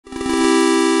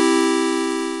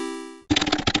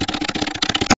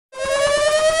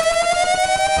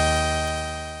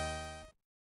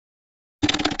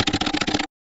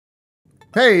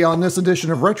Hey, on this edition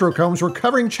of Retro Combs, we're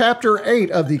covering Chapter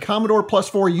 8 of the Commodore Plus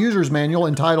 4 User's Manual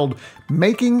entitled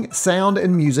Making Sound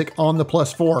and Music on the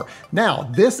Plus 4. Now,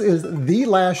 this is the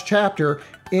last chapter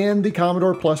in the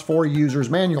Commodore Plus 4 User's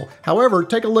Manual. However,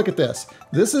 take a look at this.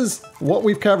 This is what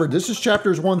we've covered. This is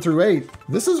chapters 1 through 8.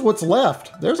 This is what's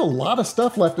left. There's a lot of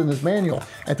stuff left in this manual.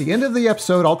 At the end of the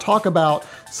episode, I'll talk about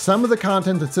some of the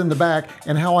content that's in the back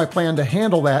and how I plan to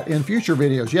handle that in future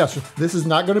videos. Yes, this is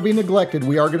not going to be neglected.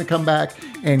 We are going to come back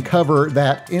and cover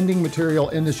that ending material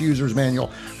in this user's manual.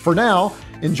 For now,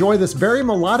 enjoy this very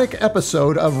melodic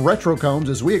episode of Retro Combs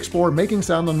as we explore making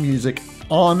sound and music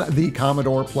on the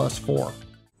Commodore Plus 4.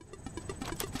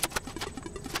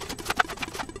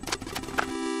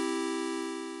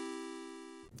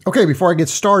 Okay, before I get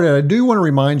started, I do want to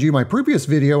remind you my previous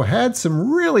video had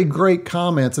some really great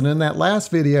comments, and in that last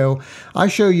video, I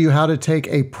show you how to take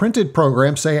a printed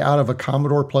program, say out of a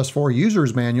Commodore Plus 4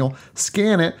 User's Manual,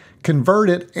 scan it,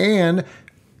 convert it, and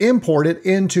import it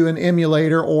into an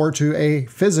emulator or to a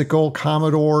physical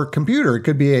Commodore computer. It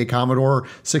could be a Commodore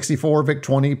 64,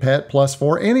 VIC-20, PET, Plus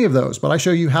 4, any of those, but I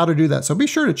show you how to do that, so be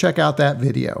sure to check out that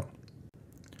video.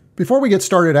 Before we get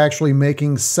started actually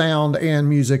making sound and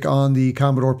music on the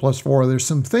Commodore Plus 4, there's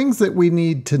some things that we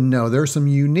need to know. There's some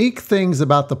unique things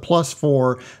about the Plus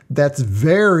 4 that's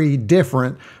very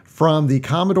different from the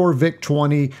Commodore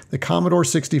VIC-20, the Commodore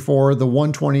 64, the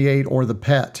 128, or the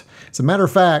PET. As a matter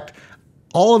of fact,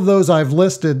 all of those I've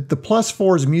listed, the Plus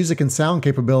 4's music and sound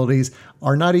capabilities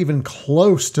are not even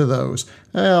close to those.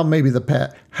 Well, maybe the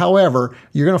PET. However,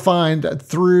 you're going to find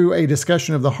through a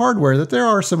discussion of the hardware that there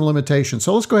are some limitations.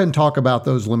 So let's go ahead and talk about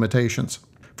those limitations.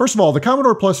 First of all, the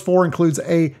Commodore Plus 4 includes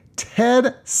a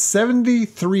TED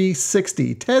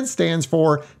 7360. TED stands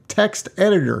for Text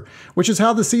Editor, which is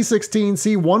how the C16,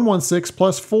 C116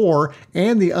 Plus 4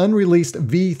 and the unreleased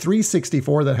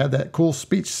V364 that had that cool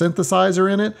speech synthesizer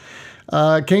in it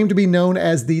came to be known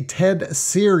as the TED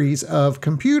series of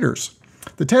computers.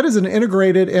 The TED is an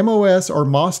integrated MOS or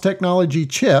MOS technology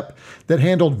chip that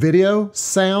handled video,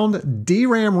 sound,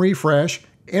 DRAM refresh,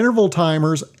 interval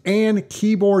timers, and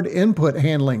keyboard input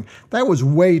handling. That was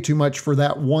way too much for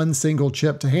that one single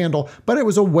chip to handle, but it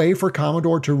was a way for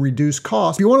Commodore to reduce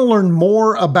costs. If you want to learn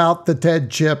more about the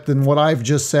TED chip than what I've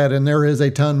just said, and there is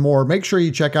a ton more, make sure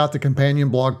you check out the companion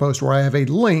blog post where I have a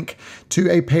link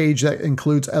to a page that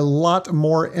includes a lot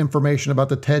more information about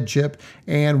the TED chip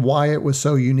and why it was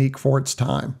so unique for its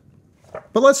time.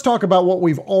 But let's talk about what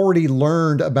we've already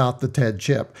learned about the TED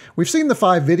chip. We've seen the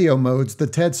 5 video modes the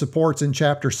TED supports in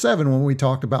Chapter 7 when we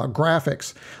talked about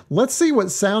graphics. Let's see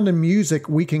what sound and music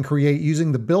we can create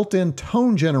using the built-in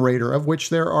tone generator, of which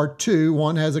there are 2.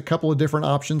 One has a couple of different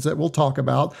options that we'll talk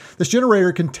about. This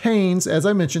generator contains, as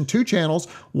I mentioned, 2 channels.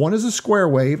 One is a square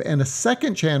wave and a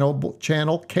second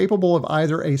channel capable of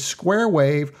either a square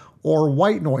wave or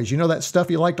white noise. You know that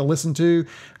stuff you like to listen to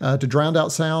drown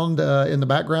out sound in the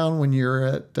background when you're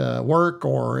at work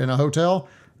or in a hotel?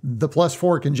 The Plus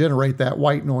 4 can generate that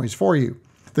white noise for you.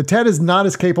 The TED is not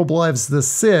as capable as the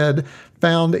SID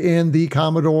found in the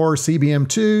Commodore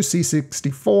CBM2,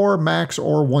 C64, Max,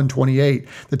 or 128.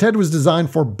 The TED was designed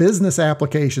for business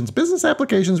applications. Business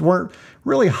applications weren't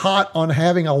really hot on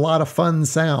having a lot of fun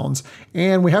sounds.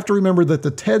 And we have to remember that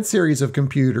the TED series of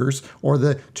computers, or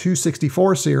the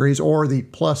 264 series, or the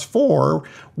Plus 4,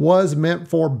 was meant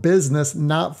for business,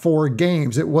 not for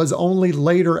games. It was only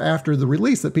later after the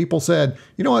release that people said,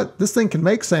 you know what, this thing can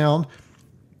make sound,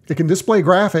 it can display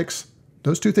graphics.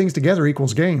 Those 2 things together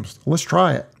equals games. Let's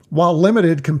try it. While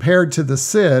limited compared to the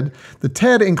SID, the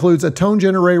TED includes a tone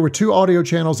generator with 2 audio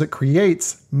channels that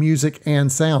creates music and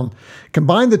sound.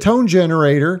 Combine the tone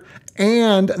generator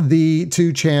and the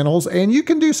 2 channels, and you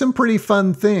can do some pretty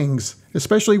fun things,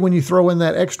 especially when you throw in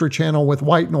that extra channel with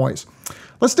white noise.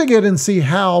 Let's dig in and see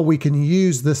how we can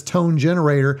use this tone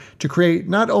generator to create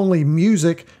not only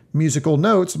musical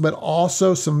notes, but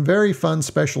also some very fun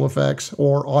special effects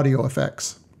or audio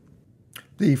effects.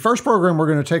 The first program we're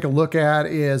going to take a look at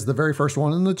is the very first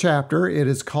one in the chapter. It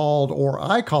is called, or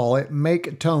I call it,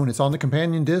 Make Tone. It's on the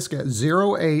companion disc at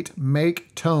 08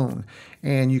 Make Tone.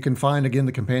 And you can find, again,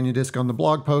 the companion disc on the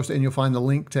blog post, and you'll find the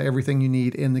link to everything you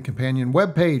need in the companion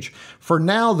webpage. For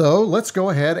now, though, let's go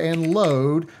ahead and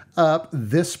load up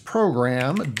this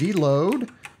program. Deload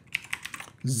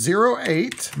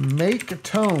 08 Make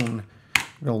Tone.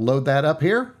 We're going to load that up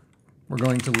here. We're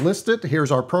going to list it.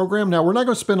 Here's our program. Now, we're not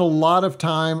going to spend a lot of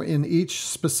time in each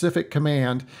specific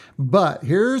command, but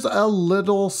here's a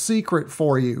little secret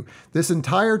for you. This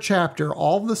entire chapter,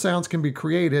 all of the sounds can be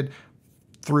created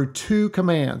through two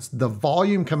commands, the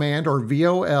volume command, or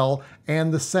VOL,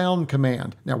 and the sound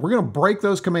command. Now we're going to break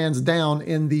those commands down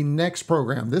in the next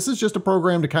program. This is just a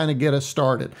program to kind of get us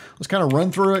started. Let's kind of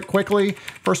run through it quickly.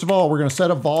 First of all, we're going to set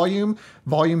a volume.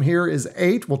 Volume here is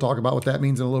 8. We'll talk about what that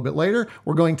means in a little bit later.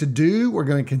 We're going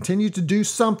to continue to do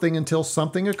something until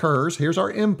something occurs. Here's our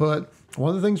input.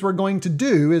 One of the things we're going to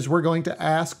do is we're going to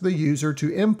ask the user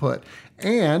to input.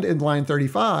 And in line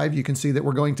 35, you can see that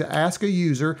we're going to ask a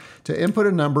user to input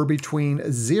a number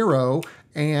between 0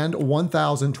 and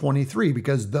 1023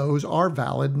 because those are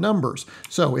valid numbers.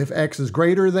 So if X is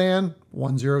greater than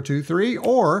 1023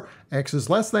 or X is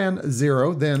less than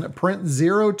 0, then print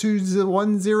 0 to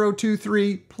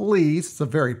 1023, please. It's a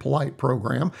very polite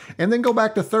program. And then go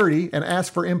back to 30 and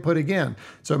ask for input again.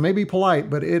 So it may be polite,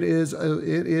 but it is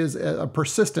a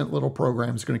persistent little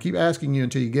program. It's going to keep asking you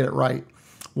until you get it right.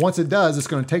 Once it does, it's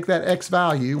going to take that X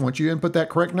value. Once you input that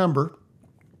correct number,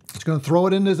 it's going to throw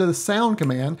it into the sound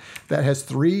command that has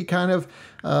three kind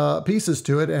of pieces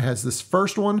to it. It has this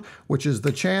first one, which is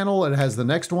the channel. It has the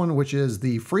next one, which is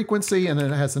the frequency. And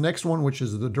then it has the next one, which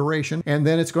is the duration. And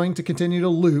then it's going to continue to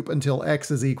loop until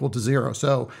X is equal to 0.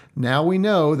 So now we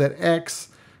know that X,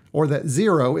 or that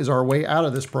 0, is our way out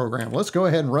of this program. Let's go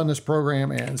ahead and run this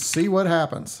program and see what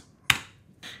happens.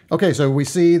 Okay, so we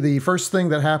see the first thing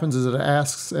that happens is it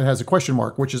has a question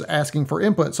mark, which is asking for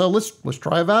input. So let's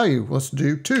try a value. Let's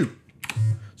do 2.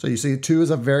 So you see 2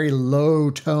 is a very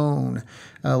low tone.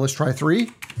 Let's try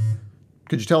 3.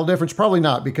 Could you tell the difference? Probably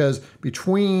not, because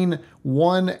between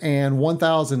 1 and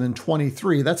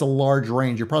 1023, that's a large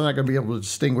range. You're probably not going to be able to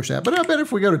distinguish that. But I bet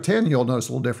if we go to 10, you'll notice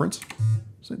a little difference.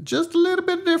 So just a little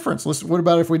bit of difference. What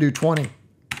about if we do 20?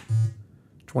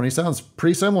 20 sounds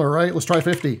pretty similar, right? Let's try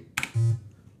 50.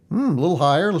 A little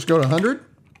higher. Let's go to 100.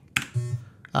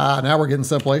 Now we're getting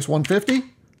someplace. 150.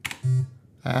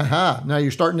 Aha. Now you're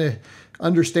starting to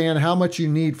understand how much you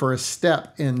need for a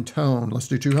step in tone. Let's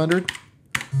do 200.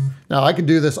 Now I could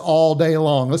do this all day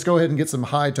long. Let's go ahead and get some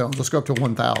high tones. Let's go up to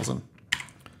 1000.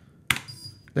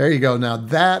 There you go. Now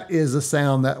that is a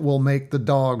sound that will make the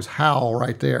dogs howl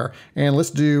right there. And let's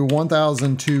do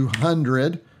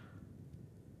 1200.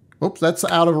 Oops, that's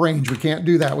out of range. We can't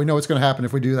do that. We know what's going to happen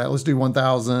if we do that. Let's do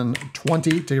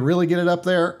 1020 to really get it up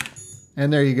there.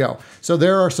 And there you go. So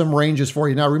there are some ranges for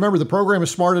you. Now remember, the program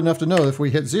is smart enough to know if we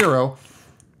hit 0,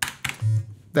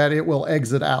 that it will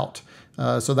exit out.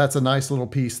 So that's a nice little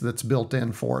piece that's built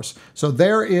in for us. So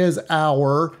there is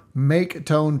our make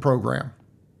tone program.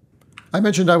 I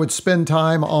mentioned I would spend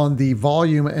time on the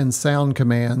volume and sound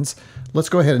commands. Let's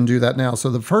go ahead and do that now. So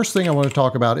the first thing I want to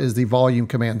talk about is the volume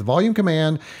command. The volume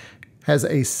command has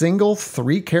a single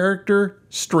 3-character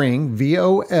string,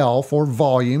 VOL, for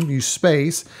volume. You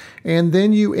space, and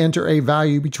then you enter a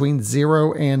value between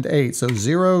 0 and 8. So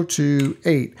 0 to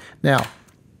 8. Now,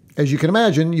 as you can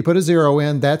imagine, you put a 0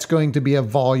 in, that's going to be a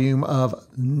volume of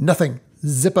nothing.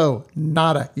 Zippo,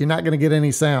 nada. You're not going to get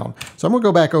any sound. So I'm going to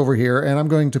go back over here and I'm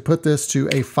going to put this to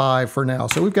a 5 for now.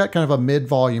 So we've got kind of a mid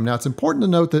volume. Now it's important to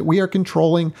note that we are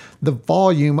controlling the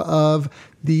volume of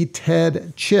the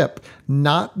TED chip,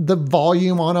 not the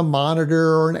volume on a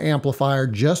monitor or an amplifier,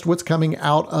 just what's coming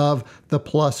out of the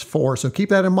Plus 4. So keep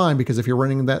that in mind, because if you're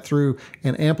running that through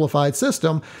an amplified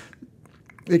system,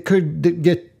 it could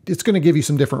it's going to give you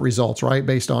some different results, right?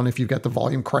 Based on if you've got the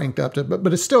volume cranked up to,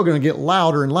 but it's still going to get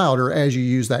louder and louder as you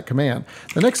use that command.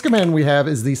 The next command we have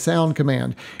is the sound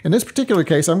command. In this particular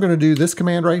case, I'm going to do this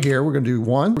command right here. We're going to do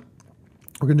 1,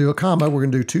 we're going to do a comma, we're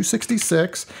going to do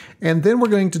 266, and then we're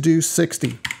going to do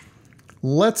 60.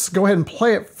 Let's go ahead and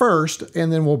play it first,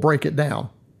 and then we'll break it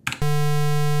down.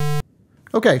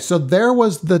 Okay, so there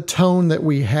was the tone that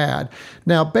we had.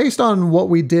 Now, based on what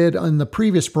we did in the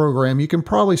previous program, you can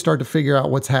probably start to figure out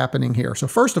what's happening here. So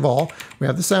first of all, we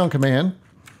have the sound command.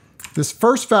 This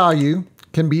first value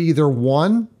can be either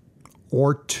 1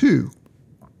 or 2.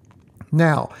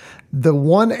 Now, the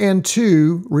 1 and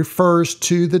 2 refers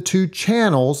to the 2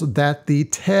 channels that the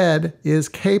TED is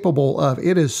capable of.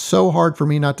 It is so hard for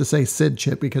me not to say SID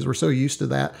chip because we're so used to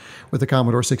that with the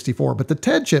Commodore 64, but the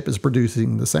TED chip is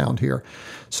producing the sound here.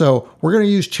 So we're going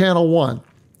to use channel 1.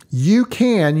 You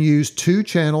can use 2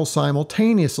 channels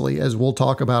simultaneously, as we'll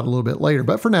talk about a little bit later,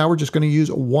 but for now we're just going to use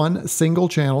one single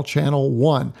channel, channel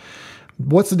 1.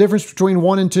 What's the difference between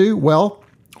 1 and 2? Well,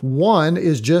 1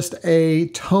 is just a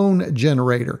tone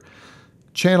generator.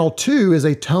 Channel 2 is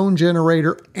a tone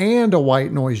generator and a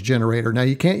white noise generator. Now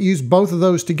you can't use both of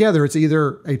those together. It's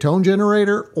either a tone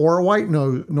generator or a white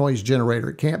noise generator.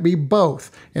 It can't be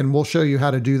both. And we'll show you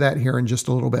how to do that here in just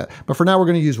a little bit. But for now, we're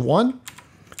going to use 1.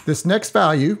 This next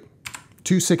value,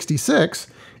 266,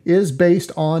 is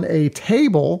based on a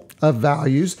table of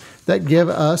values that give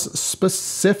us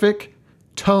specific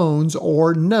tones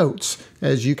or notes,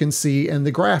 as you can see in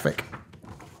the graphic.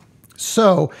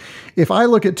 So if I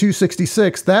look at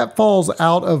 266, that falls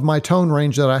out of my tone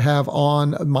range that I have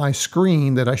on my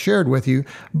screen that I shared with you.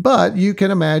 But you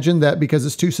can imagine that because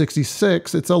it's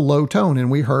 266, it's a low tone, and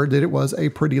we heard that it was a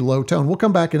pretty low tone. We'll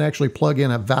come back and actually plug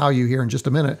in a value here in just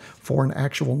a minute for an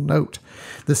actual note.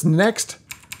 This next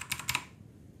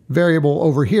variable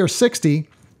over here, 60,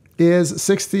 is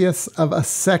 60ths of a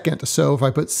second. So if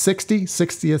I put 60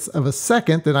 60ths of a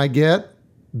second, then I get,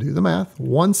 do the math,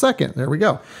 1 second. There we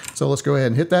go. So let's go ahead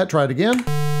and hit that, try it again.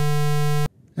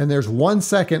 And there's 1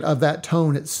 second of that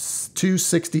tone at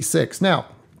 266. Now,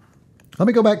 let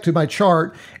me go back to my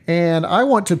chart, and I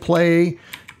want to play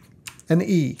an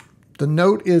E. The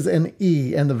note is an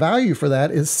E, and the value for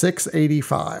that is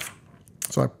 685.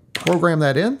 So I program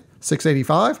that in,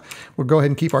 685. We'll go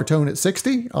ahead and keep our tone at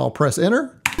 60. I'll press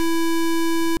enter.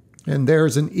 And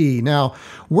there's an E. Now,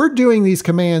 we're doing these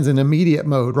commands in immediate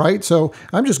mode, right? So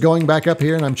I'm just going back up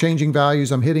here and I'm changing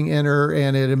values. I'm hitting enter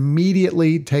and it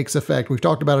immediately takes effect. We've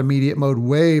talked about immediate mode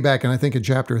way back in, I think, in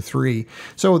chapter 3.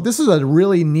 So this is a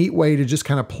really neat way to just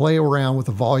kind of play around with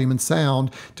the volume and sound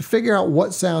to figure out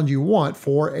what sound you want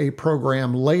for a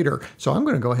program later. So I'm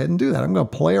going to go ahead and do that. I'm going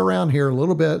to play around here a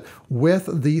little bit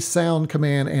with the sound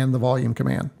command and the volume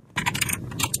command.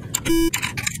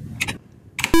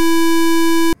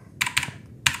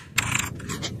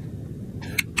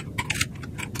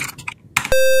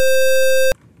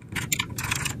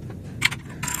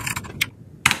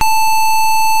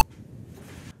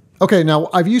 Okay, now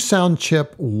I've used sound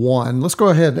chip 1. Let's go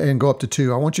ahead and go up to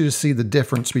 2. I want you to see the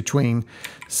difference between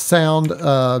sound,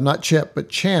 not chip, but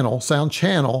channel, sound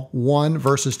channel 1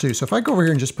 versus 2. So if I go over here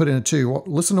and just put in a 2,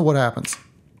 listen to what happens.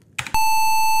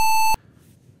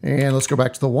 And let's go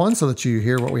back to the 1 so that you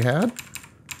hear what we had.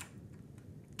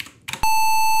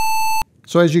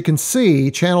 So as you can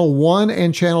see, channel 1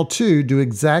 and channel 2 do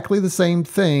exactly the same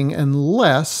thing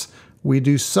unless we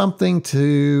do something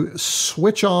to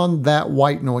switch on that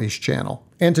white noise channel.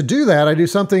 And to do that, I do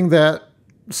something that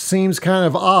seems kind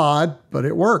of odd, but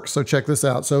it works. So check this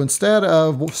out. So instead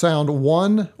of sound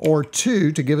 1 or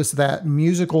 2 to give us that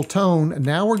musical tone,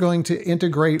 now we're going to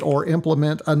integrate or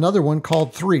implement another one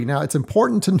called 3. Now it's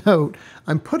important to note,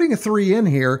 I'm putting a 3 in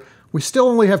here. We still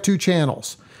only have 2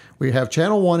 channels. We have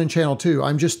channel 1 and channel 2.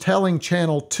 I'm just telling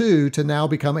channel 2 to now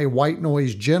become a white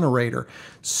noise generator.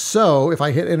 So if I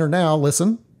hit enter now,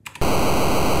 listen.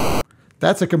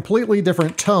 That's a completely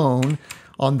different tone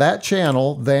on that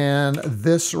channel than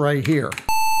this right here.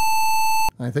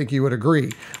 I think you would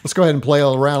agree. Let's go ahead and play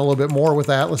around a little bit more with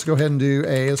that. Let's go ahead and do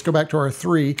let's go back to our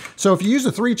 3. So if you use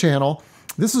a 3 channel,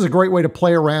 this is a great way to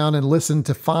play around and listen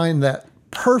to find that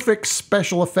perfect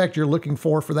special effect you're looking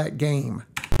for that game.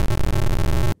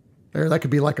 There, that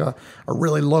could be like a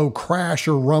really low crash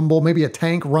or rumble, maybe a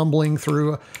tank rumbling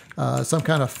through some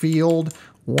kind of field.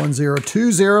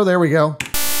 1020, there we go.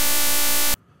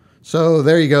 So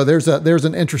there you go. There's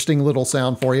an interesting little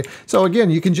sound for you. So again,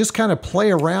 you can just kind of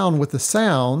play around with the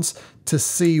sounds to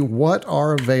see what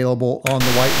are available on the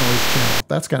white noise channel.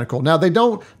 That's kind of cool. Now they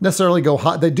don't necessarily go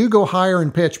high. They do go higher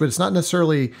in pitch, but it's not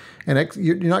necessarily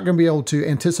you're not going to be able to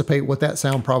anticipate what that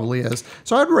sound probably is.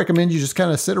 So I'd recommend you just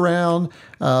kind of sit around,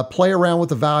 play around with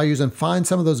the values and find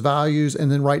some of those values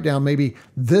and then write down maybe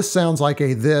this sounds like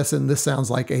a this and this sounds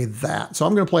like a that. So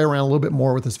I'm going to play around a little bit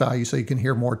more with this value so you can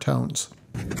hear more tones.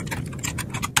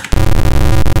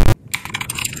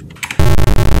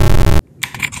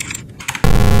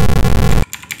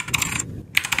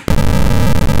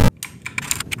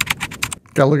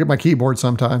 Gotta look at my keyboard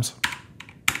sometimes.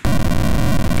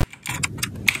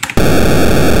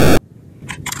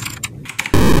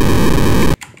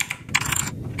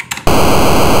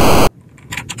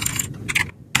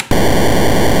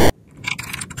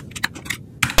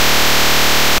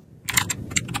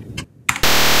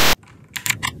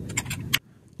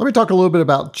 Let me talk a little bit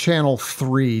about channel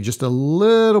 3, just a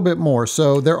little bit more.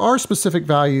 So there are specific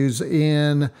values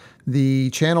in the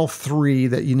channel 3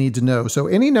 that you need to know. So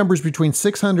any numbers between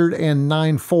 600 and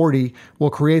 940 will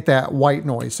create that white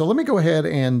noise. So let me go ahead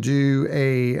and do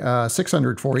a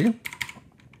 600 for you.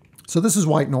 So this is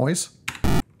white noise,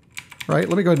 right?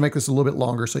 Let me go ahead and make this a little bit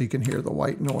longer so you can hear the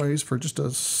white noise for just an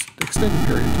extended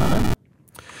period of time.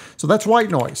 So that's white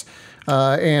noise.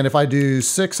 And if I do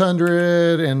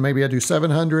 600 and maybe I do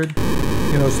 700,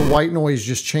 you know, so the white noise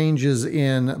just changes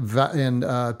in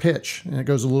pitch and it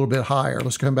goes a little bit higher.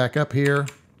 Let's come back up here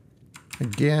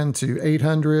again to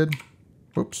 800.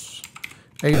 Whoops,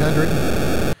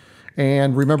 800.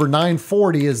 And remember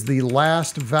 940 is the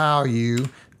last value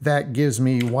that gives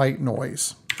me white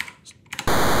noise.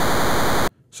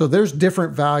 So there's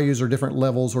different values or different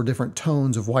levels or different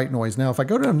tones of white noise. Now, if I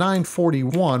go to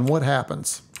 941, what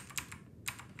happens?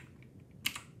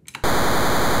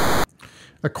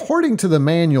 According to the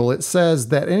manual, it says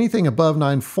that anything above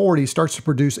 940 starts to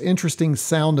produce interesting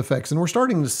sound effects. And we're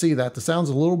starting to see that. The sound's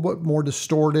a little bit more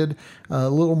distorted, a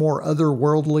little more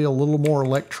otherworldly, a little more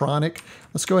electronic.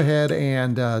 Let's go ahead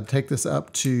and take this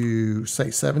up to, say,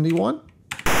 71.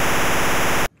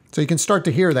 So you can start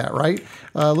to hear that, right?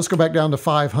 Let's go back down to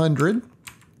 500.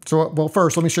 So, well,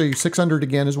 first, let me show you 600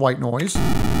 again is white noise.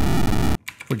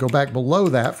 If we go back below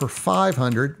that for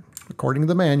 500, according to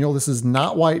the manual, this is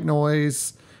not white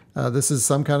noise. This is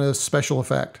some kind of special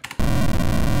effect.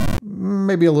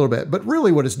 Maybe a little bit, but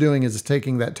really what it's doing is it's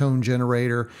taking that tone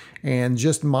generator and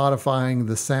just modifying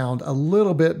the sound a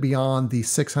little bit beyond the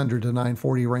 600 to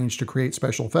 940 range to create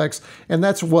special effects. And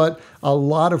that's what a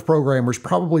lot of programmers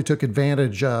probably took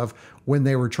advantage of when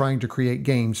they were trying to create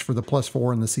games for the Plus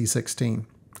 4 and the C16.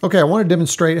 Okay, I want to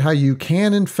demonstrate how you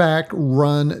can in fact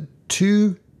run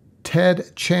two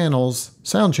TED channels,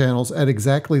 sound channels, at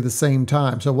exactly the same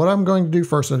time. So what I'm going to do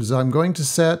first is I'm going to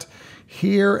set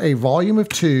here a volume of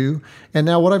 2, and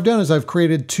now what I've done is I've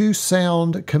created two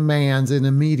sound commands in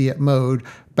immediate mode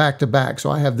back to back.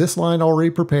 So I have this line already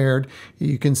prepared.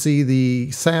 You can see the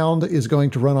sound is going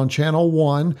to run on channel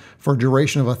 1 for a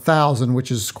duration of 1,000,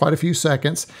 which is quite a few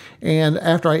seconds. And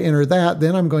after I enter that,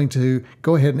 then I'm going to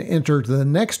go ahead and enter the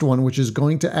next one, which is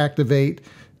going to activate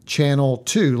channel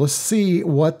 2. Let's see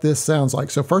what this sounds like.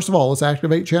 So first of all, let's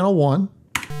activate channel 1.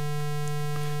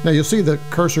 Now you'll see the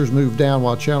cursors move down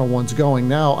while channel 1's going.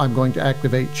 Now I'm going to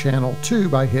activate channel 2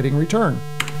 by hitting return.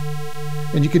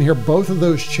 And you can hear both of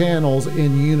those channels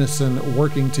in unison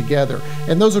working together.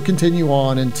 And those will continue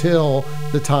on until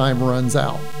the time runs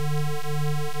out.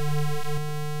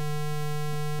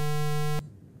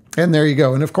 And there you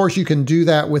go. And of course you can do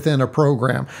that within a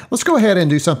program. Let's go ahead and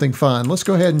do something fun. Let's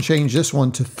go ahead and change this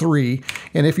one to 3.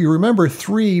 And if you remember,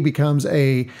 3 becomes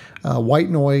a white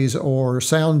noise or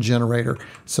sound generator.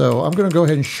 So I'm going to go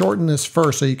ahead and shorten this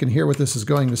first so you can hear what this is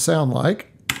going to sound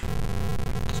like.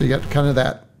 So you got kind of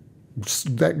that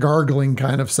gargling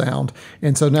kind of sound.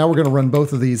 And so now we're going to run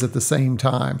both of these at the same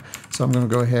time. So I'm going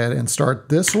to go ahead and start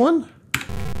this one.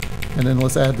 And then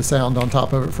let's add the sound on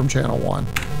top of it from channel 1.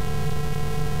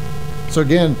 So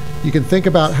again, you can think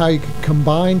about how you can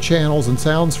combine channels and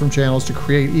sounds from channels to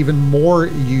create even more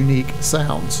unique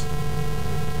sounds.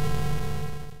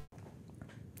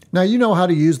 Now you know how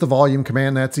to use the volume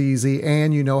command, that's easy,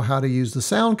 and you know how to use the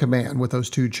sound command with those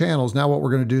two channels. Now what we're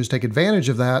going to do is take advantage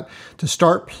of that to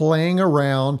start playing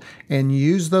around and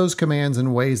use those commands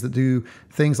in ways that do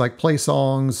things like play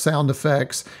songs, sound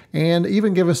effects, and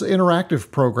even give us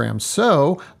interactive programs.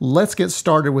 So let's get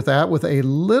started with that with a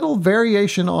little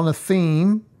variation on a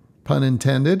theme, pun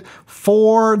intended,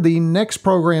 for the next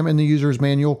program in the user's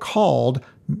manual called,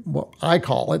 well, I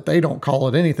call it, they don't call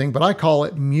it anything, but I call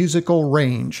it musical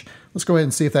range. Let's go ahead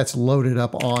and see if that's loaded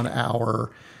up on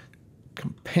our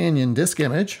companion disk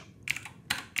image.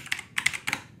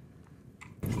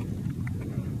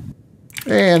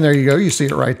 And there you go, you see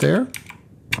it right there.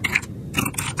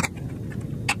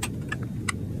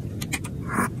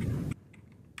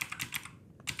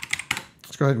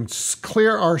 Let's go ahead and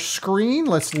clear our screen.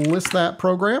 Let's list that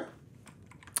program.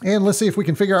 And let's see if we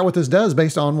can figure out what this does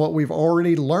based on what we've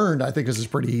already learned. I think this is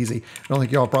pretty easy. I don't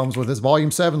think you all have problems with this. Volume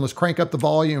 7, let's crank up the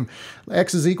volume.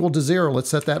 X is equal to 0.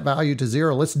 Let's set that value to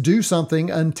 0. Let's do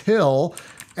something until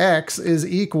X is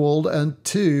equal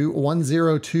to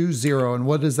 1020. And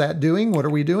what is that doing? What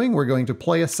are we doing? We're going to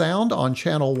play a sound on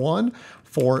channel 1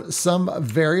 for some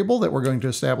variable that we're going to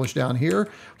establish down here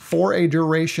for a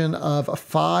duration of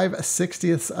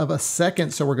 5/60ths of a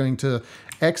second. So we're going to,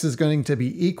 X is going to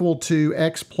be equal to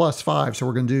X plus 5. So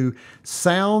we're going to do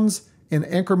sounds in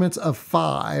increments of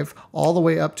 5 all the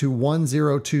way up to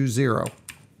 1020.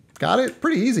 Got it?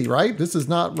 Pretty easy, right? This is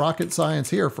not rocket science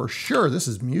here for sure. This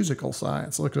is musical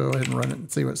science. Let's go ahead and run it and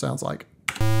see what it sounds like.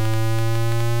 I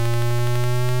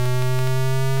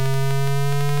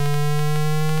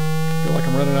feel like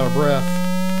I'm running out of breath.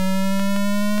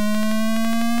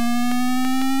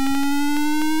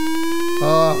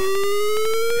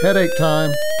 Headache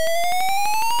time.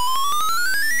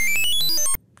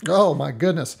 Oh my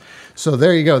goodness. So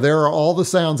there you go. There are all the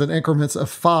sounds in increments of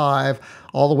 5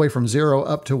 all the way from 0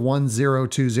 up to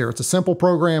 1020. It's a simple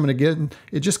program, and again,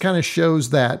 it just kind of shows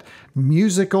that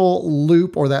musical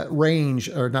loop, or that range,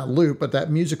 or not loop, but that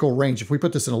musical range. If we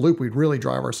put this in a loop, we'd really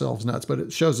drive ourselves nuts, but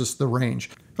it shows us the range.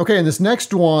 Okay, and this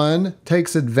next one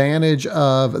takes advantage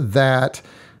of that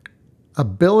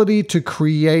ability to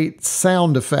create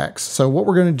sound effects. So what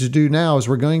we're going to do now is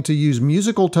we're going to use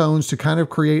musical tones to kind of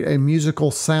create a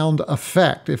musical sound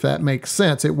effect, if that makes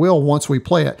sense. It will once we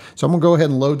play it. So I'm going to go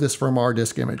ahead and load this from our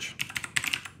disk image.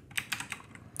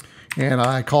 And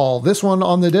I call this one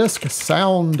on the disk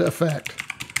sound effect.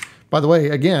 By the way,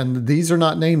 again, these are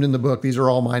not named in the book. These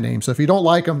are all my names. So if you don't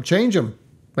like them, change them.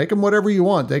 Make them whatever you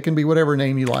want. They can be whatever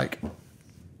name you like.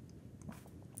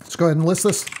 Let's go ahead and list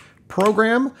this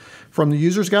program from the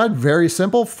user's guide. Very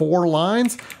simple, 4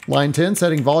 lines. Line 10,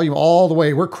 setting volume all the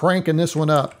way. We're cranking this one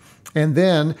up. And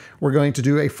then we're going to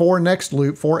do a for next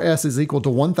loop. For S is equal to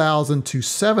 1,000 to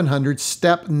 700,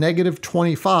 step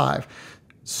 -25.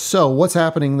 So what's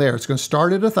happening there? It's going to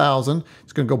start at 1,000.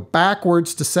 It's going to go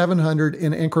backwards to 700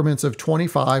 in increments of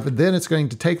 25. And then it's going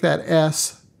to take that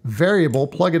S variable,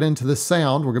 plug it into the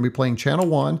sound. We're going to be playing channel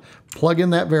 1, plug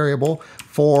in that variable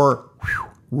for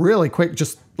really quick,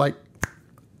 just like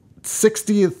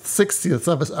 60th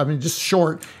of us. I mean, just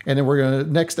short. And then we're going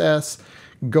to next S,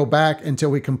 go back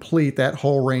until we complete that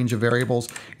whole range of variables.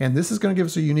 And this is going to give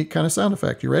us a unique kind of sound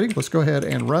effect. You ready? Let's go ahead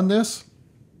and run this.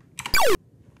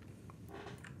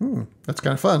 That's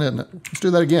kind of fun, isn't it? Let's do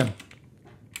that again.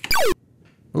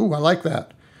 Ooh, I like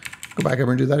that. Go back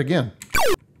over and do that again.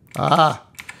 Ah,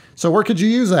 so where could you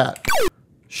use that?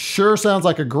 Sure sounds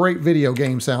like a great video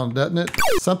game sound, doesn't it?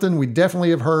 Something we definitely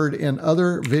have heard in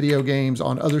other video games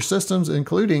on other systems,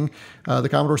 including the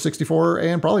Commodore 64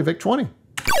 and probably VIC-20.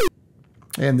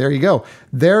 And there you go.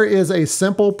 There is a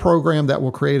simple program that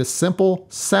will create a simple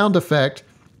sound effect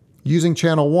using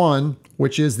channel 1,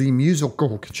 which is the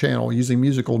musical channel, using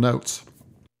musical notes.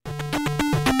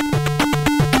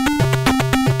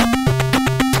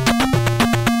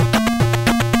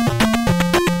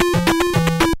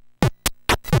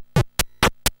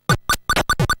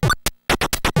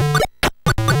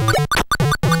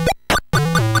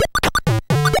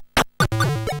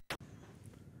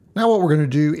 Now what we're going to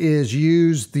do is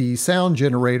use the sound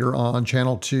generator on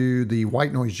channel 2, the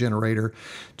white noise generator,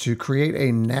 to create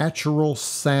a natural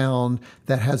sound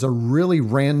that has a really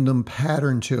random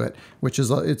pattern to it, which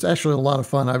is, it's actually a lot of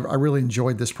fun. I really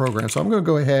enjoyed this program. So I'm going to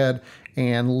go ahead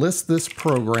and list this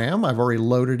program. I've already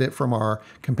loaded it from our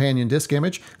companion disk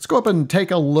image. Let's go up and take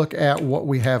a look at what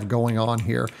we have going on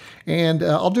here. And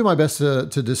I'll do my best to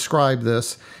describe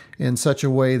this in such a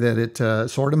way that it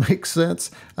sort of makes sense.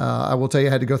 I will tell you,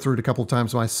 I had to go through it a couple of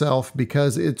times myself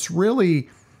because it's really,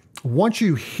 once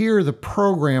you hear the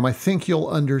program, I think you'll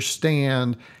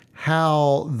understand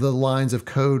how the lines of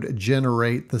code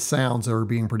generate the sounds that are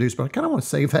being produced. But I kind of want to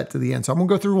save that to the end. So I'm going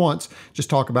to go through once, just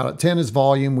talk about it. 10 is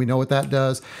volume. We know what that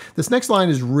does. This next line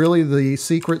is really the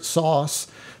secret sauce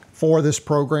for this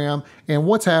program. And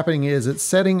what's happening is it's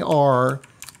setting R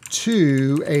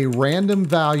to a random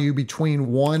value between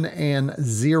 1 and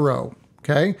 0.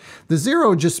 Okay, the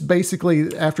 0 just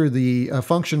basically after the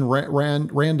function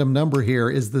random number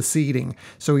here is the seeding.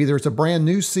 So either it's a brand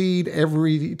new seed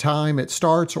every time it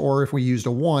starts, or if we used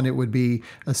a 1, it would be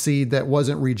a seed that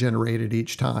wasn't regenerated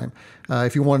each time.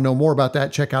 If you want to know more about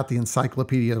that, check out the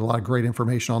encyclopedia. A lot of great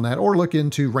information on that, or look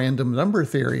into random number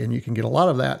theory and you can get a lot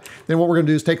of that. Then what we're going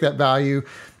to do is take that value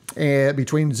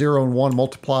between 0 and 1,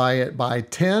 multiply it by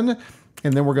 10,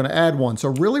 and then we're going to add 1. So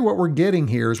really what we're getting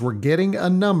here is we're getting a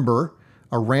number,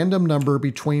 a random number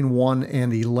between 1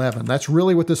 and 11. That's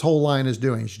really what this whole line is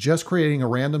doing. It's just creating a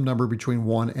random number between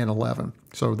 1 and 11.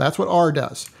 So that's what R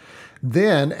does.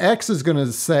 Then X is going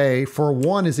to say for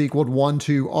 1 is equal to 1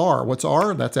 to R. What's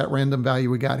R? That's that random value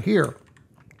we got here.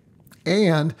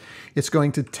 And it's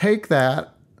going to take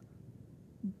that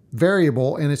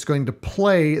variable and it's going to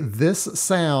play this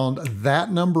sound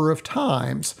that number of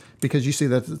times, because you see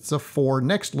that it's a for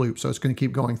next loop. So it's going to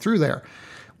keep going through there.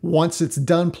 Once it's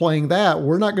done playing that,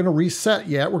 we're not going to reset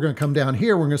yet. We're going to come down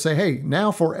here. We're going to say, hey,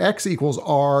 now for X equals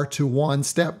R to 1,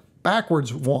 step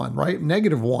backwards 1, right?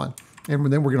 -1.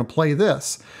 And then we're going to play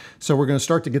this. So we're going to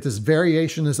start to get this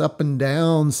variation, this up and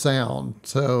down sound.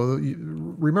 So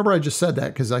remember I just said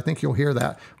that because I think you'll hear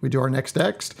that. We do our next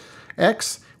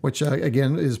X, which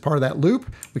again is part of that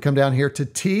loop. We come down here to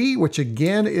T, which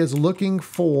again is looking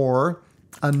for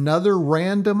another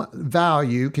random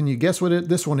value. Can you guess what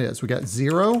this one is? We got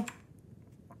 0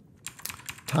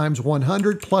 times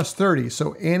 100 plus 30.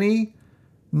 So any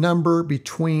number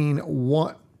between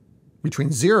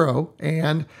 0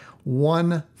 and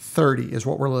 130 is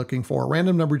what we're looking for. A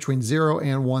random number between 0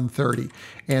 and 130.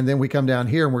 And then we come down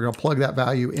here and we're going to plug that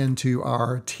value into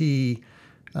our T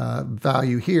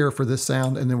value here for this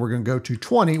sound, and then we're going to go to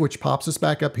 20, which pops us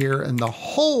back up here, and the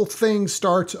whole thing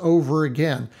starts over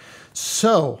again.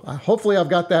 So hopefully I've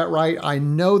got that right. I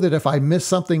know that if I miss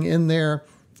something in there,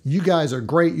 You guys are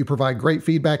great. You provide great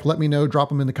feedback. Let me know. Drop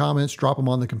them in the comments. Drop them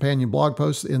on the companion blog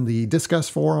post in the Discuss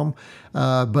forum.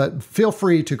 But feel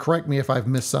free to correct me if I've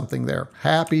missed something there.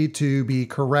 Happy to be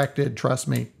corrected. Trust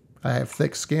me. I have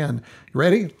thick skin. You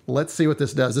ready? Let's see what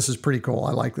this does. This is pretty cool.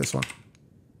 I like this one.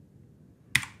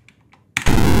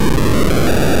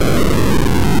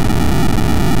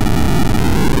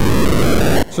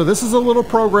 So this is a little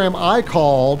program I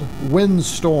called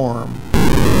Windstorm.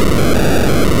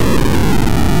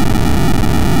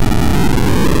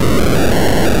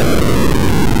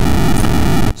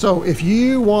 So if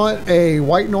you want a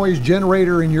white noise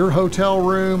generator in your hotel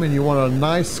room and you want a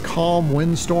nice calm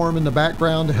windstorm in the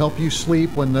background to help you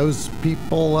sleep when those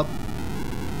people up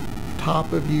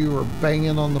top of you are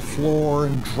banging on the floor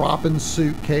and dropping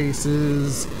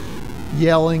suitcases,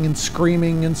 yelling and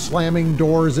screaming and slamming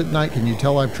doors at night. Can you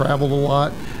tell I've traveled a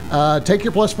lot? Take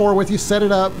your Plus 4 with you, set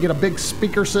it up, get a big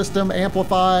speaker system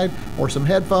amplified or some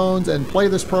headphones and play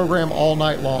this program all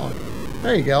night long.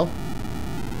 There you go.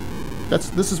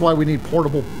 This is why we need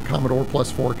portable Commodore Plus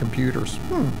 4 computers.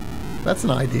 That's an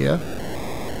idea.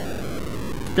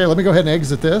 Okay, let me go ahead and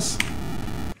exit this.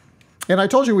 And I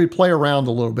told you we'd play around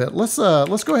a little bit. Let's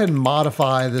go ahead and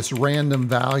modify this random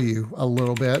value a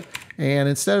little bit. And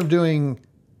instead of doing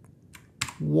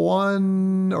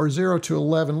 1 or 0 to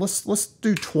 11, let's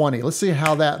do 20. Let's see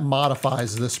how that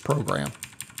modifies this program.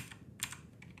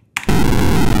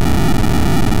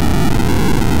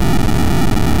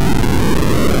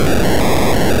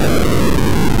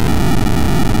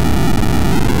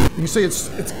 You see, it's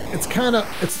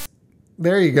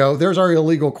there you go. There's our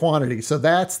illegal quantity. So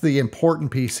that's the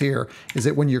important piece here, is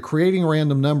that when you're creating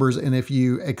random numbers and if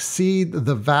you exceed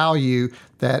the value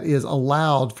that is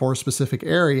allowed for a specific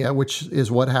area, which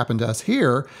is what happened to us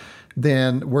here,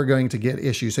 then we're going to get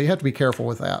issues. So you have to be careful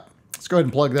with that. Let's go ahead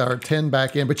and plug our 10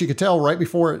 back in. But you could tell right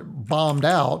before it bombed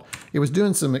out, it was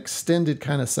doing some extended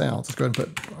kind of sounds. Let's go ahead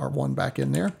and put our 1 back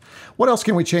in there. What else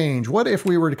can we change? What if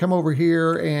we were to come over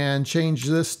here and change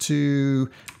this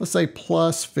to, let's say,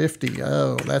 plus 50?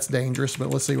 Oh, that's dangerous, but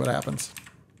let's see what happens.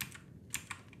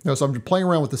 No, so I'm playing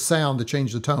around with the sound to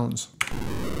change the tones.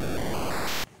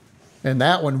 And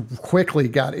that one quickly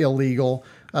got illegal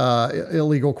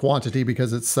quantity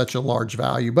because it's such a large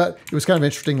value. But it was kind of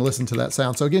interesting to listen to that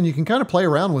sound. So again, you can kind of play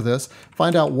around with this,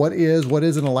 find out what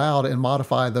isn't allowed, and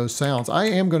modify those sounds. I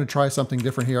am going to try something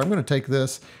different here. I'm going to take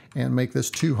this and make this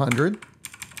 200,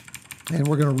 and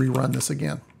we're going to rerun this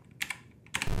again.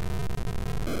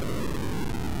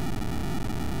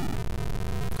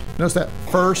 Notice that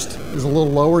first is a little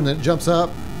lower and then it jumps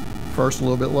up. First a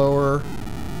little bit lower,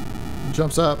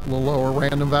 jumps up, a little lower,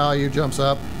 random value, jumps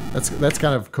up. That's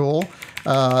kind of cool.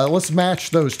 Let's match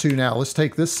those two now. Let's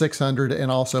take this 600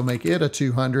 and also make it a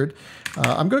 200.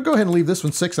 I'm going to go ahead and leave this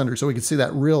one 600 so we can see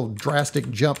that real drastic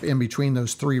jump in between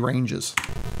those 3 ranges.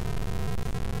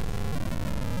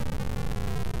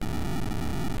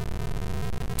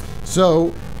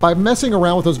 So by messing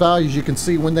around with those values, you can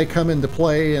see when they come into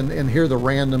play and hear the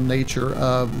random nature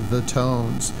of the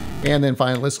tones. And then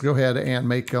finally, let's go ahead and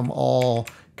make them all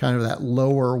kind of that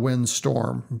lower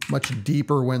windstorm, much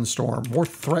deeper windstorm, more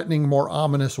threatening, more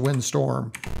ominous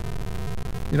windstorm.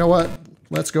 You know what?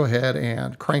 Let's go ahead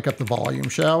and crank up the volume,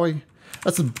 shall we?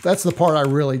 That's the part I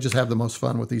really just have the most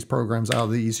fun with these programs out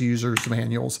of these users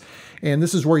manuals. And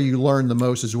this is where you learn the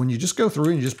most, is when you just go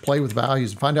through and you just play with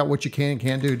values and find out what you can and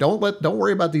can't do. Don't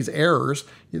worry about these errors.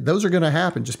 Those are going to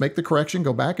happen. Just make the correction,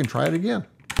 go back and try it again.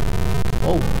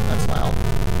 Oh, that's loud.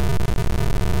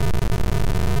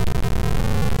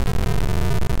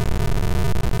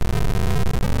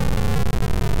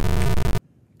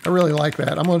 I really like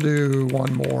that. I'm going to do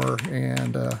one more,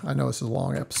 and I know this is a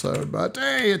long episode, but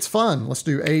hey, it's fun. Let's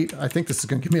do 8. I think this is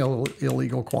going to give me a little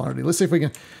illegal quantity. Let's see if we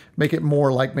can make it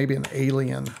more like maybe an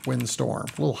alien windstorm,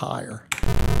 a little higher.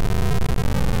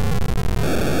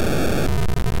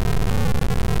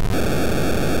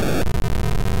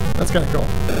 That's kind of cool.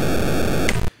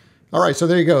 All right, so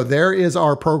there you go. There is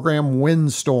our program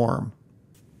Windstorm.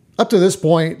 Up to this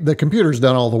point, the computer's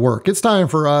done all the work. It's time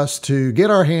for us to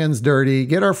get our hands dirty,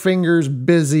 get our fingers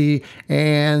busy,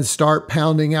 and start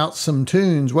pounding out some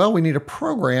tunes. Well, we need a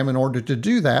program in order to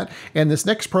do that, and this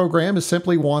next program is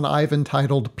simply one I've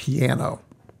entitled Piano.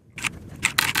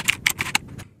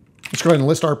 Let's go ahead and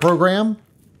list our program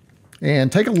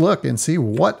and take a look and see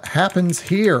what happens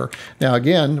here. Now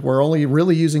again, we're only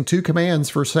really using 2 commands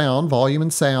for sound, volume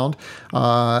and sound,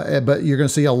 but you're going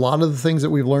to see a lot of the things that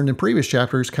we've learned in previous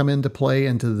chapters come into play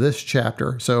into this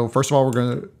chapter. So first of all, we're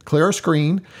going to clear our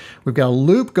screen. We've got a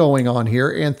loop going on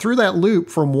here, and through that loop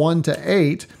from 1 to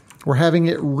 8, we're having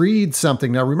it read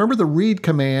something. Now remember, the read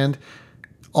command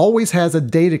always has a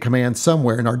data command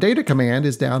somewhere, and our data command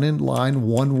is down in line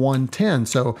 1110.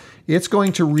 So it's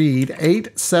going to read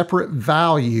 8 separate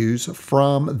values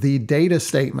from the data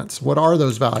statements. What are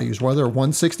those values? Well, they're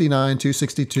 169,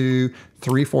 262,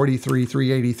 343,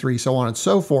 383, so on and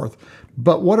so forth.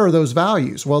 But what are those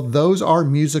values? Well, those are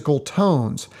musical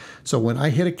tones. So when I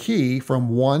hit a key from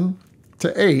 1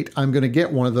 to 8, I'm going to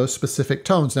get one of those specific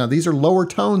tones. Now, these are lower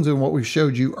tones than what we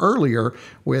showed you earlier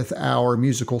with our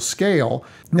musical scale.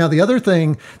 Now, the other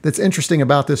thing that's interesting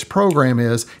about this program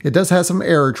is it does have some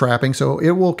error trapping, so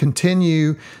it will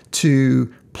continue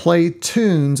to play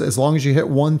tunes as long as you hit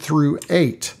 1 through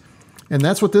 8. And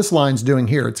that's what this line's doing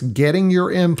here. It's getting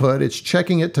your input, it's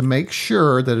checking it to make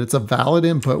sure that it's a valid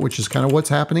input, which is kind of what's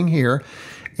happening here.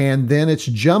 And then it's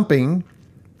jumping,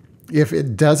 if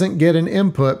it doesn't get an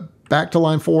input, back to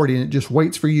line 40, and it just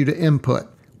waits for you to input.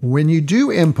 When you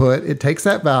do input, it takes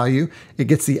that value, it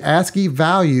gets the ASCII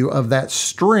value of that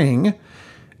string,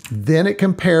 then it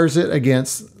compares it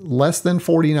against less than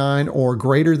 49 or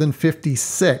greater than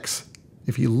 56.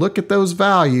 If you look at those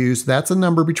values, that's a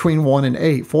number between 1 and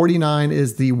 8. 49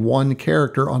 is the 1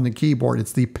 character on the keyboard.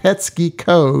 It's the PETSCII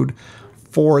code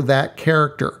for that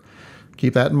character.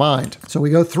 Keep that in mind. So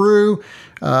we go through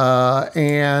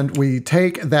and we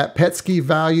take that PETSCII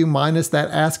value minus that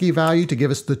ASCII value to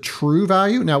give us the true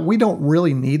value. Now, we don't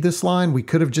really need this line. We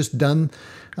could have just done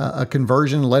a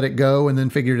conversion, let it go, and then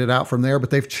figured it out from there. But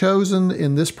they've chosen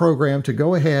in this program to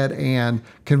go ahead and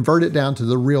convert it down to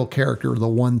the real character, the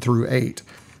 1 through 8.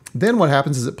 Then what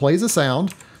happens is it plays a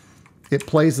sound. It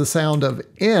plays the sound of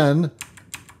N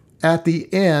at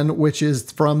the N, which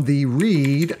is from the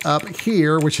read up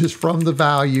here, which is from the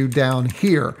value down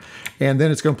here. And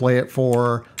then it's going to play it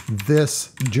for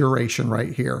this duration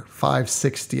right here,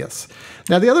 5/60ths.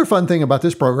 Now, the other fun thing about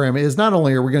this program is not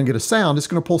only are we going to get a sound, it's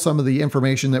going to pull some of the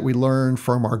information that we learned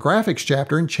from our graphics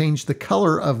chapter and change the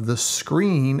color of the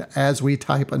screen as we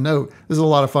type a note. This is a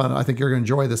lot of fun. I think you're going to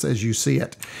enjoy this as you see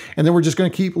it. And then we're just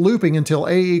going to keep looping until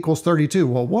A equals 32.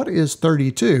 Well, what is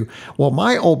 32? Well,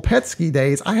 my old PETSCII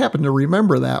days, I happen to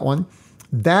remember that one.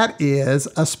 That is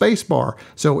a space bar.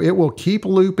 So it will keep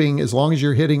looping as long as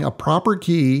you're hitting a proper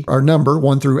key or number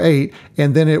 1 through 8,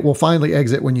 and then it will finally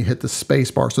exit when you hit the space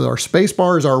bar. So our space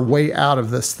bar is our way out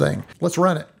of this thing. Let's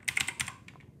run it.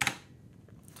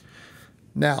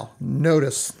 Now,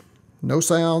 notice no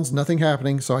sounds, nothing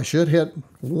happening. So I should hit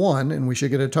 1 and we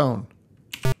should get a tone.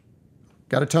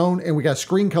 Got a tone and we got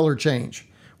screen color change.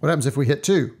 What happens if we hit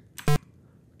 2?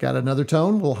 Got another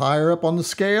tone, a little higher up on the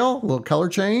scale, a little color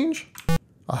change.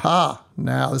 Aha,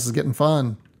 now this is getting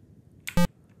fun.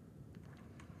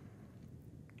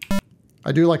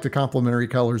 I do like the complementary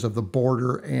colors of the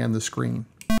border and the screen.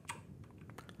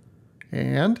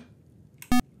 And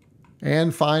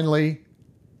finally,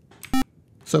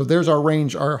 so there's our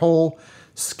range, our whole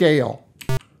scale.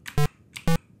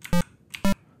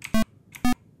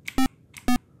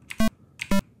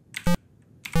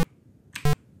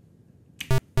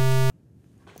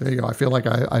 There you go. I feel like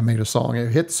I made a song. I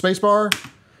hit the space bar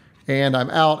and I'm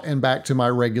out and back to my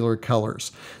regular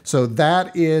colors. So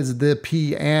that is the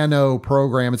piano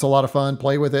program. It's a lot of fun.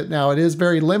 Play with it. Now, it is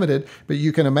very limited, but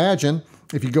you can imagine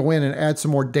if you go in and add some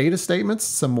more data statements,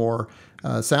 some more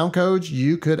sound codes,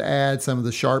 you could add some of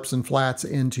the sharps and flats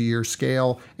into your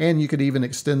scale, and you could even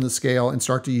extend the scale and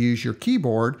start to use your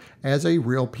keyboard as a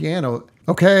real piano.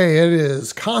 Okay, it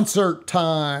is concert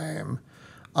time.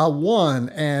 A 1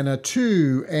 and a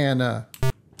 2 and a...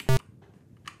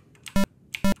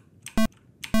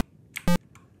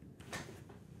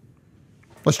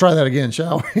 Let's try that again,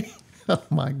 shall we? Oh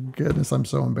my goodness, I'm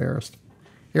so embarrassed.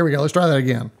 Here we go, let's try that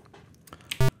again.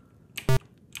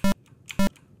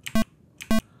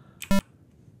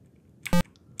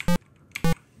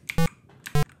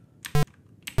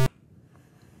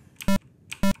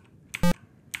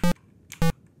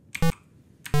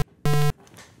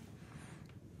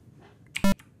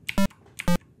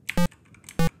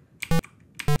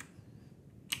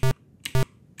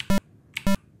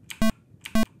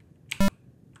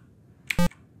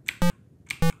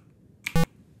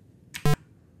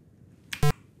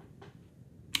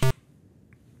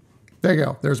 There you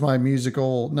go. There's my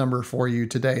musical number for you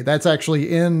today. That's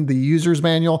actually in the user's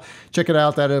manual. Check it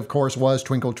out. That, of course, was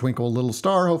Twinkle, Twinkle, Little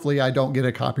Star. Hopefully, I don't get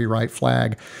a copyright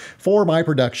flag for my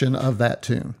production of that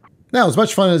tune. Now, as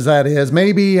much fun as that is,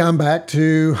 maybe I'm back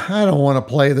to, I don't want to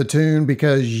play the tune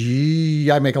because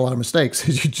I make a lot of mistakes,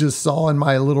 as you just saw in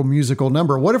my little musical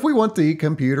number. What if we want the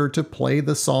computer to play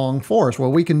the song for us?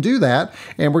 Well, we can do that,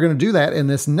 and we're going to do that in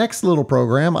this next little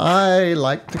program I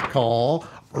like to call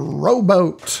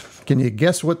Rowboat. Can you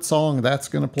guess what song that's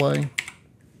going to play?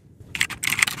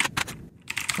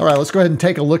 All right, let's go ahead and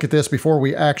take a look at this before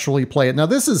we actually play it. Now,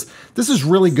 this is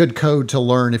really good code to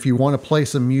learn if you want to play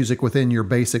some music within your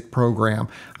BASIC program.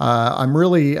 I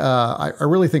really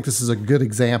think this is a good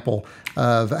example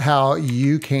of how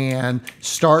you can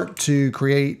start to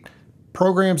create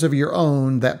programs of your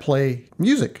own that play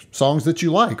music, songs that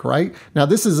you like, right? Now,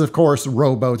 this is, of course,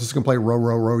 row boats. It's going to play row,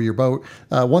 row, row your boat.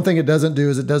 One thing it doesn't do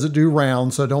is it doesn't do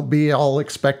rounds, so don't be all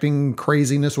expecting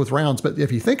craziness with rounds. But if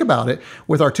you think about it,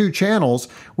 with our 2 channels,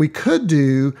 we could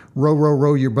do row, row,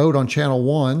 row your boat on channel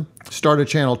 1, start a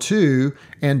channel 2,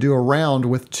 and do a round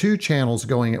with 2 channels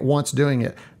going at once doing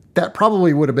it. That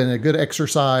probably would have been a good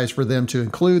exercise for them to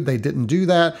include. They didn't do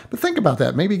that, but think about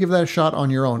that. Maybe give that a shot on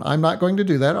your own. I'm not going to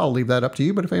do that. I'll leave that up to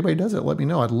you, but if anybody does it, let me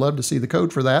know. I'd love to see the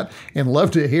code for that and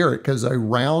love to hear it, because a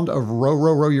round of row,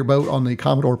 row, row your boat on the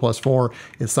Commodore Plus 4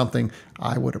 is something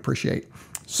I would appreciate.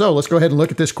 So let's go ahead and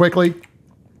look at this quickly.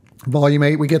 Volume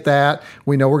 8, we get that.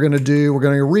 We know we're going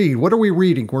to read. What are we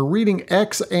reading? We're reading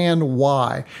X and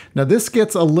Y. Now this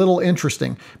gets a little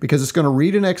interesting because it's going to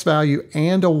read an X value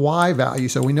and a Y value.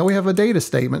 So we know we have a data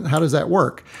statement. How does that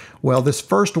work? Well, this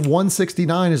first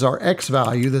 169 is our X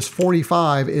value. This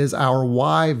 45 is our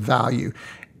Y value.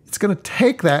 It's going to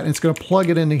take that and it's going to plug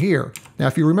it into here. Now,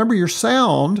 if you remember your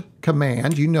sound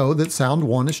command, you know that sound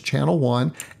 1 is channel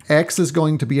 1. X is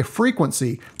going to be a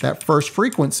frequency. That first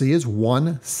frequency is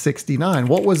 169.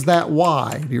 What was that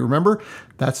Y? Do you remember?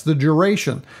 That's the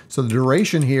duration. So the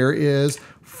duration here is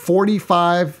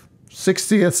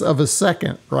 45/60ths of a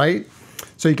second, right?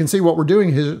 So you can see what we're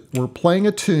doing is we're playing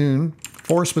a tune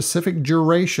for a specific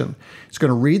duration. It's going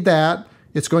to read that.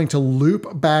 It's going to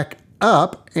loop back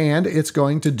up, and it's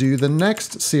going to do the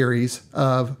next series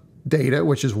of data,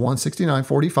 which is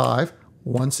 169.45,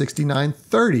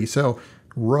 169.30. So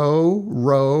row,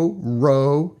 row,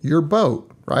 row your boat,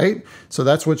 right? So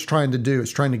that's what it's trying to do. It's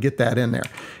trying to get that in there.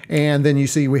 And then you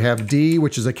see we have D,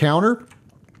 which is a counter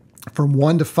from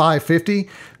 1 to 550.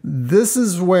 This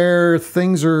is where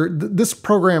things are, this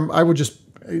program, I would just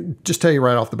tell you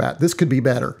right off the bat, this could be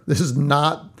better. This is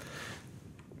not,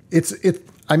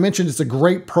 I mentioned it's a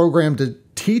great program to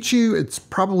teach you. It's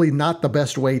probably not the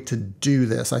best way to do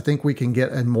this. I think we can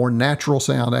get a more natural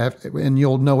sound, and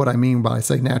you'll know what I mean by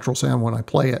say natural sound when I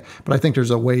play it, but I think there's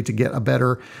a way to get a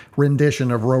better rendition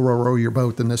of row, row, row your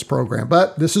boat than this program.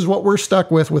 But this is what we're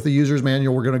stuck with the user's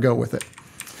manual. We're going to go with it.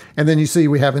 And then you see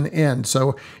we have an end.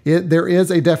 So there is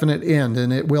a definite end,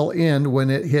 and it will end when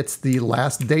it hits the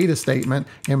last data statement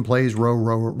and plays row,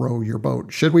 row, row your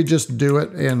boat. Should we just do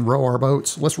it and row our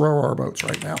boats? Let's row our boats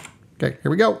right now. Okay, here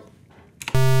we go.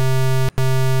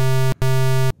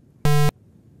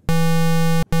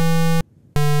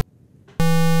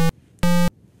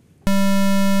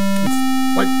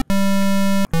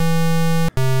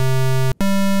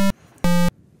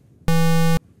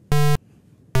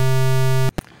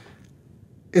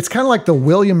 It's kind of like the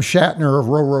William Shatner of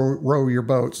row, row, row your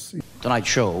boats. Tonight's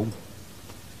show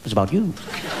is about you.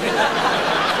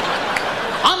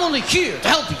 I'm only here to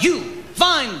help you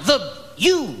find the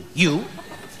you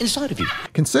inside of you.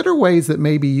 Consider ways that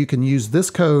maybe you can use this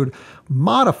code,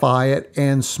 modify it,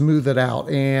 and smooth it out,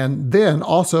 and then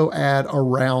also add a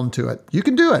round to it. You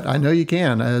can do it. I know you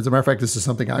can. As a matter of fact, this is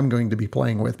something I'm going to be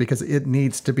playing with because it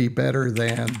needs to be better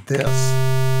than this.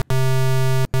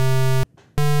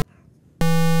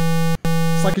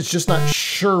 It's like it's just not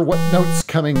sure what note's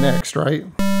coming next, right?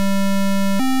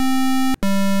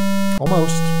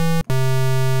 Almost.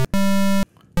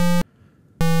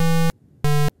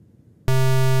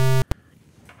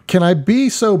 Can I be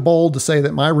so bold to say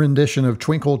that my rendition of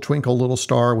Twinkle, Twinkle, Little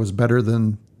Star was better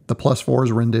than the Plus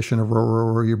 4's rendition of Row,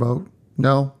 Row, Row Your Boat?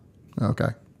 No? Okay.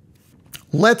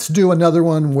 Let's do another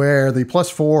one where the Plus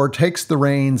 4 takes the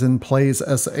reins and plays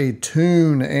us a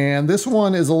tune. And this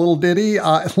one is a little ditty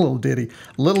I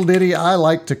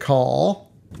like to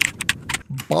call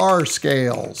bar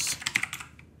scales.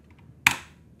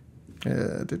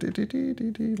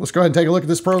 Let's go ahead and take a look at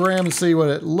this program and see what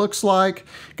it looks like.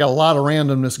 Got a lot of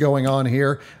randomness going on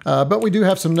here, but we do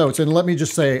have some notes. And let me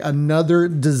just say, another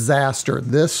disaster.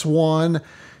 This one,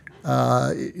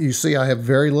 you see I have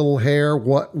very little hair.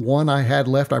 What one I had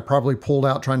left, I probably pulled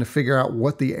out trying to figure out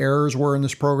what the errors were in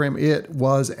this program. It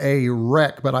was a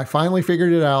wreck, but I finally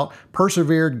figured it out,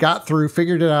 persevered, got through,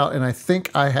 figured it out, and I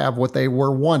think I have what they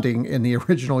were wanting in the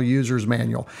original user's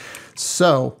manual.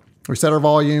 So we set our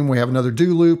volume, we have another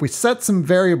do loop, we set some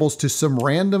variables to some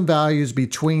random values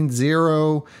between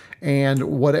 0 and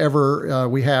whatever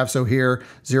we have. So here,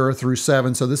 0 through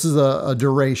 7. So this is a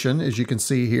duration, as you can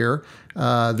see here.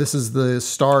 This is the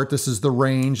start, this is the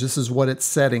range, this is what it's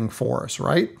setting for us,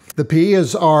 right? The P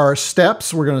is our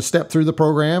steps. We're going to step through the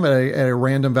program at a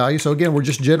random value. So again, we're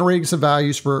just generating some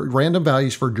values for random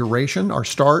values for duration, our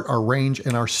start, our range,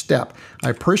 and our step. I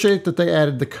appreciate that they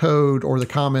added the code or the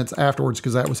comments afterwards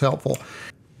because that was helpful.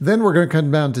 Then we're going to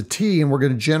come down to T and we're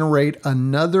going to generate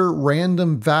another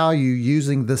random value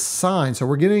using the sign. So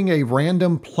we're getting a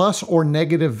random plus or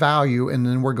negative value, and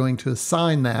then we're going to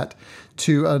assign that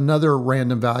to another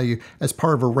random value as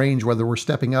part of a range, whether we're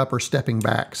stepping up or stepping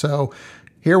back. So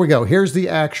here we go. Here's the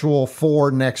actual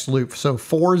for next loop. So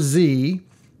for Z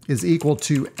is equal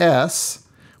to S,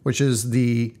 which is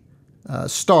the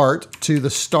start, to the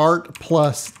start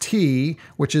plus T,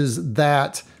 which is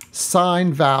that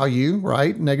sign value,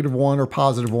 right? -1 or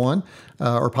 +1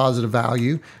 or positive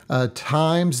value,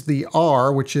 times the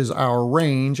R, which is our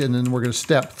range. And then we're going to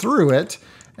step through it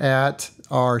at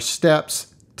our steps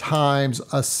times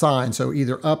a sign. So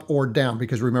either up or down,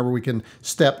 because remember we can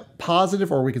step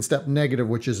positive or we can step negative,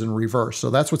 which is in reverse.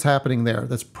 So that's what's happening there.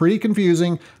 That's pretty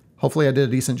confusing. Hopefully I did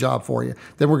a decent job for you.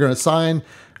 Then we're going to assign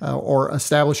or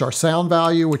establish our sound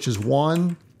value, which is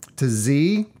 1 to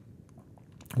Z,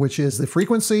 which is the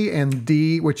frequency, and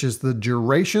D, which is the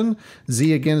duration.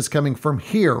 Z again is coming from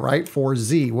here, right? For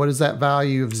Z, what is that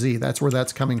value of Z? That's where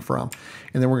that's coming from.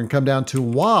 And then we're gonna come down to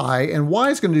Y, and Y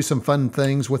is gonna do some fun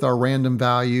things with our random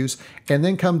values, and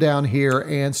then come down here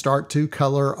and start to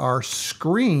color our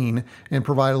screen and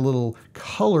provide a little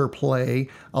color play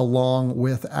along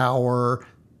with our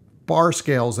bar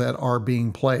scales that are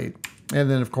being played. And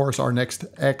then of course our next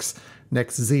X,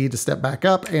 next Z to step back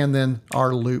up, and then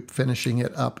our loop finishing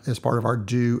it up as part of our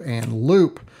do and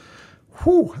loop.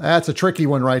 Whew, that's a tricky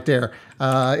one right there.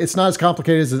 It's not as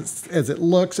complicated as it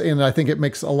looks, and I think it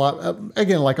makes a lot,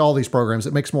 again, like all these programs,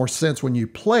 it makes more sense when you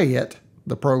play it,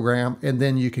 the program, and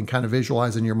then you can kind of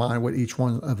visualize in your mind what each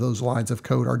one of those lines of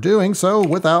code are doing. So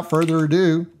without further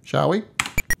ado, shall we?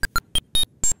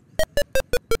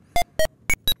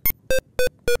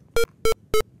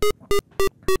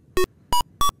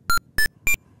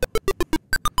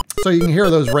 So you can hear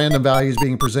those random values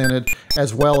being presented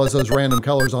as well as those random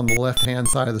colors on the left-hand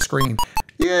side of the screen.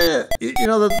 Yeah, you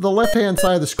know, the left-hand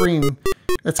side of the screen,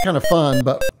 it's kind of fun,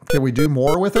 but can we do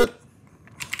more with it?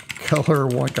 Color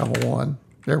 1,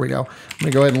 there we go. Let me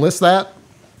go ahead and list that.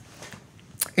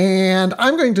 And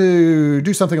I'm going to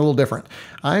do something a little different.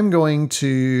 I'm going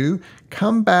to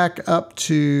come back up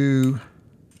to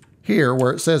here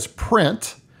where it says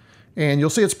print. And you'll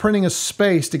see it's printing a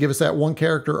space to give us that one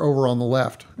character over on the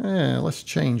left. Let's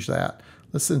change that.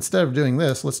 Instead of doing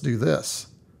this, let's do this.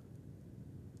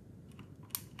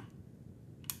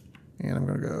 And I'm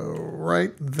going to go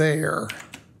right there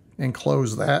and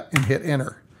close that and hit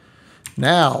enter.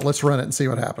 Now let's run it and see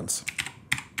what happens.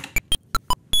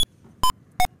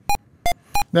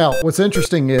 Now, what's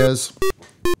interesting is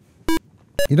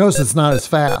you notice it's not as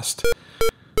fast.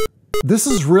 This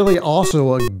is really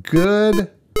also a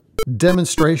good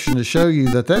demonstration to show you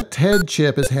that that TED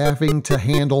chip is having to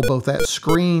handle both that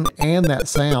screen and that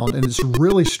sound, and it's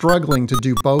really struggling to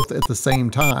do both at the same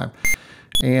time.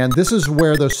 And this is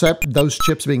where those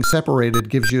chips being separated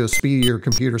gives you a speedier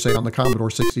computer, say on the Commodore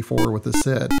 64 with the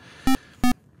SID.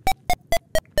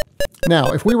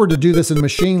 Now, if we were to do this in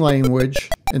machine language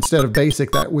instead of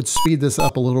BASIC, that would speed this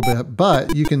up a little bit,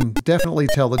 but you can definitely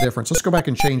tell the difference. Let's go back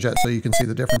and change that so you can see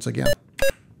the difference again.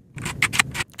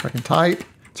 If I can type.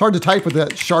 It's hard to type with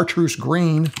that chartreuse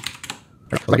green.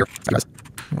 We'll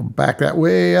back that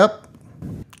way up.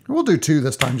 We'll do 2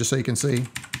 this time just so you can see.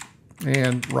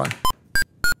 And run.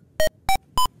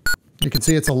 You can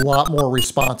see it's a lot more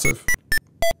responsive.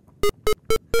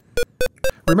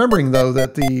 Remembering though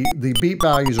that the beat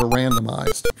values are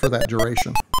randomized for that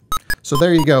duration. So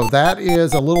there you go. That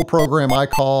is a little program I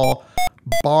call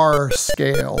bar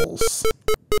scales.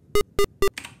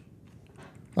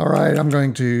 All right, I'm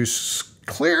going to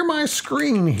clear my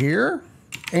screen here,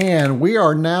 and we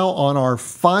are now on our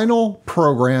final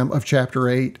program of Chapter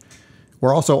 8.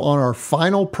 We're also on our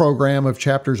final program of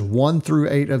Chapters 1 through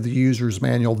 8 of the user's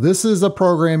manual. This is a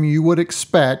program you would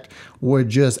expect would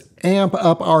just amp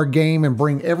up our game and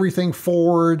bring everything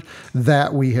forward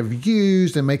that we have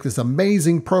used and make this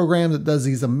amazing program that does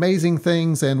these amazing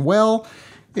things, and well,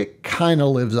 it kind of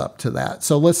lives up to that.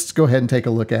 So let's go ahead and take a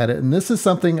look at it. And this is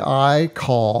something I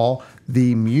call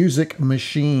the music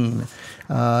machine.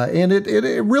 And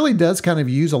it really does kind of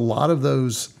use a lot of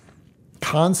those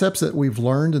concepts that we've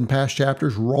learned in past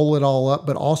chapters, roll it all up,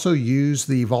 but also use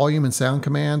the volume and sound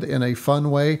command in a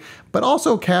fun way, but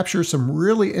also capture some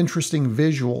really interesting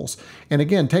visuals. And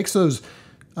again, takes those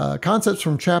concepts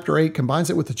from chapter 8, combines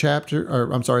it with the chapter,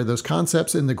 or I'm sorry, those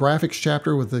concepts in the graphics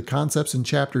chapter with the concepts in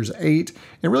chapters 8,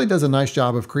 and really does a nice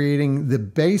job of creating the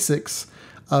basics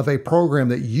of a program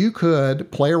that you could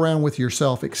play around with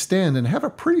yourself, extend, and have a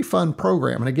pretty fun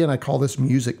program. And again, I call this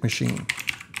Music Machine.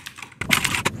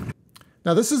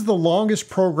 Now, this is the longest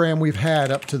program we've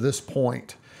had up to this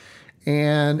point,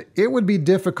 and it would be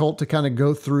difficult to kind of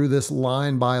go through this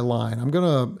line by line. I'm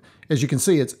going to, as you can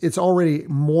see, it's already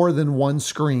more than one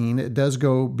screen. It does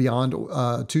go beyond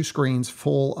 2 screens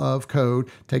full of code.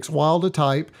 Takes a while to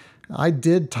type. I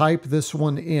did type this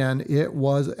one in. It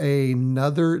was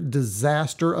another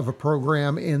disaster of a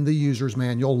program in the user's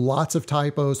manual. Lots of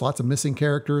typos, lots of missing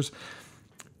characters.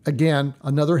 Again,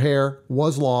 another hair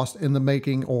was lost in the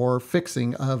making or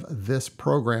fixing of this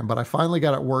program, but I finally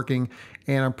got it working,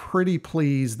 and I'm pretty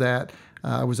pleased that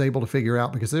I was able to figure it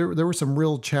out, because there were some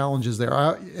real challenges there.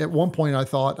 At one point, I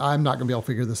thought, I'm not going to be able to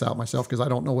figure this out myself because I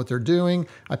don't know what they're doing.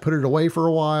 I put it away for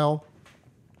a while,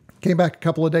 came back a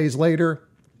couple of days later,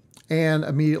 and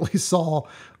immediately saw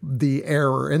the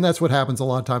error. And that's what happens a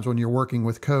lot of times when you're working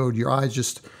with code. Your eyes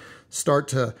just start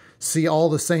to see all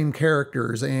the same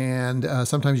characters, and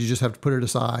sometimes you just have to put it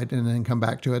aside and then come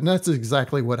back to it. And that's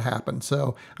exactly what happened.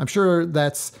 So I'm sure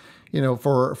that's, you know,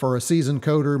 for a seasoned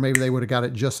coder, maybe they would have got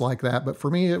it just like that. But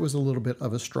for me, it was a little bit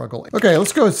of a struggle. Okay,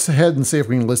 let's go ahead and see if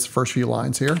we can list the first few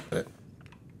lines here.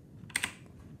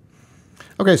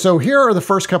 Okay, so here are the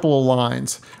first couple of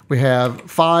lines. We have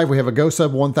 5, we have a go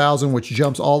sub 1000, which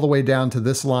jumps all the way down to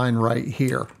this line right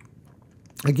here.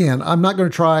 Again, I'm not going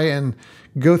to try and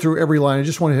go through every line. I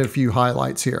just want to hit a few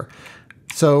highlights here.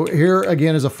 So here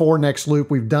again is a for next loop.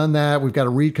 We've done that. We've got a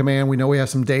read command. We know we have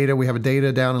some data. We have a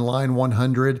data down in line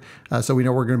 100. So we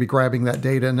know we're going to be grabbing that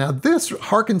data. Now this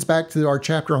harkens back to our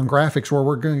chapter on graphics, where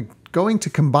we're going to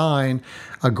combine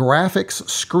a graphics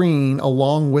screen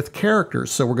along with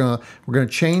characters. So we're going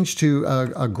to change to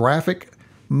a graphic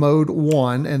mode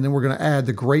 1, and then we're going to add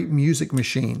the great music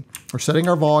machine. We're setting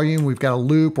our volume. We've got a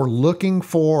loop. We're looking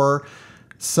for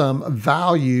some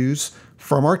values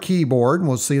from our keyboard, and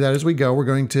we'll see that as we go. We're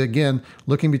going to, again,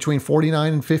 looking between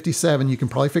 49 and 57. You can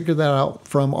probably figure that out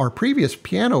from our previous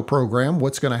piano program,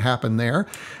 what's going to happen there.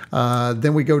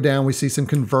 Then we go down, we see some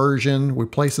conversion, we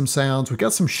play some sounds. We've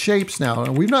got some shapes now,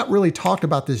 and we've not really talked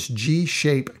about this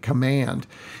G-shape command.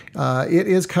 It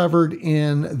is covered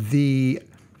in the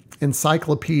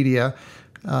encyclopedia.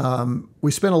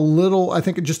 We spent a little, I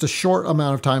think just a short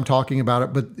amount of time talking about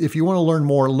it, but if you want to learn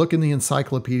more, look in the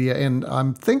encyclopedia, and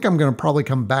I think I'm going to probably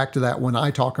come back to that when I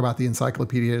talk about the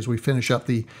encyclopedia as we finish up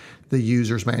the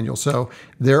user's manual. So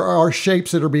there are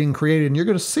shapes that are being created, and you're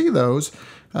going to see those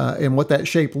and what that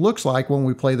shape looks like when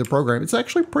we play the program. It's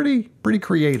actually pretty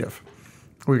creative.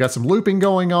 We've got some looping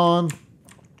going on.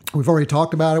 We've already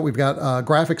talked about it. We've got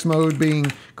graphics mode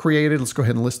being created. Let's go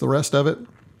ahead and list the rest of it.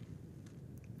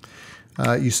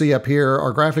 You see up here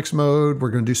our graphics mode. We're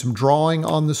going to do some drawing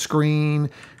on the screen.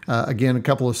 Again, a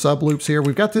couple of sub loops here.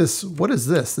 We've got this, what is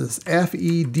this? This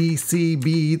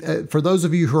FEDCB. For those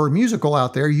of you who are musical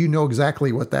out there, you know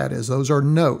exactly what that is. Those are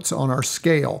notes on our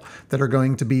scale that are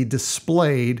going to be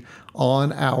displayed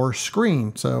on our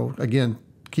screen. So again,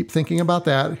 keep thinking about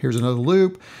that. Here's another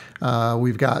loop.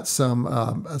 We've got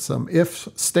some if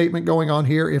statement going on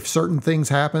here. If certain things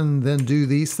happen, then do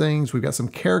these things. We've got some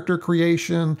character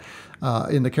creation.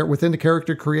 Within the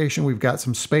character creation, we've got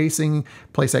some spacing.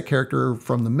 Place that character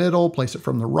from the middle, place it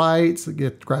from the right, so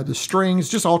grab the strings,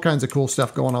 just all kinds of cool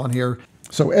stuff going on here.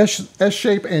 So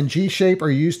S-shape and G-shape are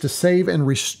used to save and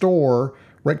restore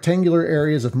rectangular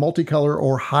areas of multicolor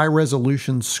or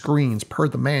high-resolution screens per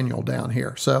the manual down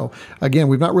here. So again,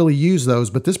 we've not really used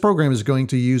those, but this program is going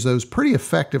to use those pretty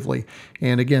effectively.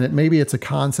 And again, maybe it's a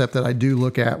concept that I do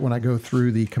look at when I go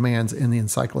through the commands in the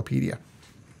encyclopedia.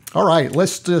 All right,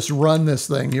 let's just run this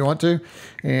thing. You want to?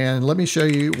 And let me show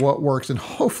you what works. And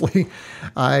hopefully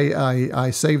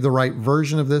I save the right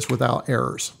version of this without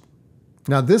errors.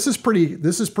 Now this is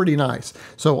pretty nice.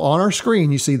 So on our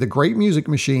screen, you see the great music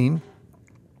machine.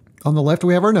 On the left,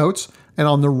 we have our notes, and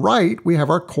on the right, we have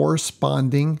our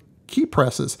corresponding key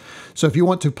presses. So if you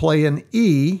want to play an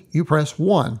E, you press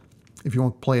 1. If you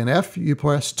want to play an F, you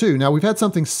press 2. Now, we've had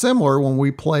something similar when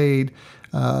we played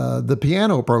the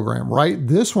piano program, right?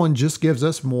 This one just gives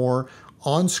us more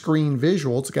on-screen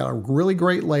visuals. It's got a really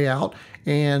great layout,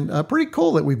 and pretty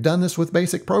cool that we've done this with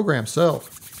basic programs. So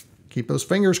keep those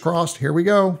fingers crossed. Here we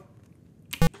go.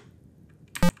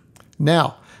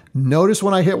 Now, notice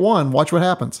when I hit 1, watch what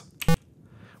happens.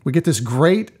 we get this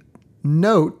great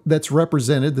note that's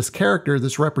represented, this character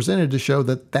that's represented to show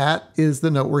that that is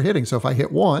the note we're hitting. So if I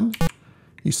hit 1,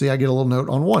 you see I get a little note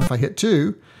on 1. If I hit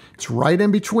 2, it's right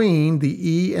in between the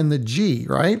E and the G,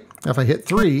 right? If I hit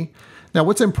 3, now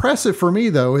what's impressive for me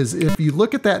though is if you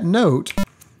look at that note,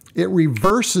 it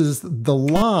reverses the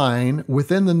line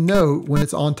within the note when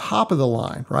it's on top of the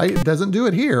line, right? It doesn't do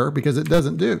it here because it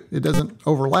doesn't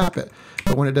overlap it.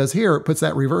 But when it does here, it puts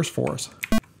that reverse for us.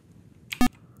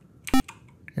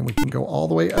 And we can go all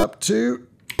the way up to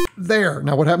there.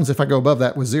 Now what happens if I go above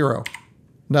that with 0?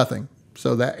 Nothing.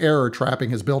 So that error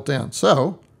trapping is built in.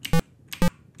 So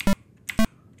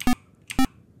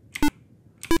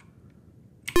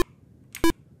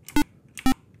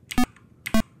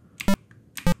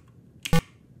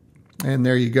and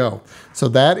there you go. So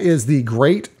that is the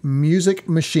Great Music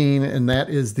Machine, and that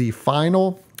is the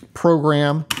final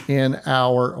program in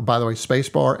our, by the way,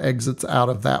 spacebar exits out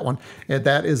of that one. And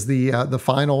that is the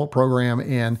final program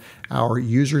in our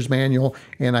user's manual.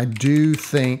 And I do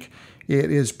think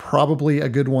it is probably a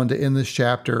good one to end this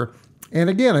chapter. And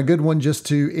again, a good one just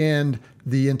to end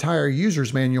the entire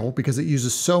user's manual because it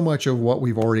uses so much of what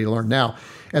we've already learned. Now,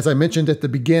 as I mentioned at the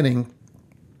beginning,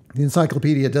 the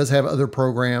encyclopedia does have other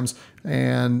programs,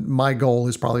 and my goal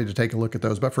is probably to take a look at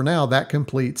those. But for now, that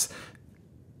completes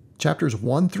chapters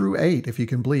 1 through 8, if you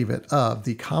can believe it, of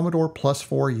the Commodore Plus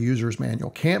 4 User's Manual.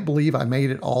 Can't believe I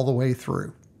made it all the way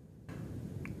through.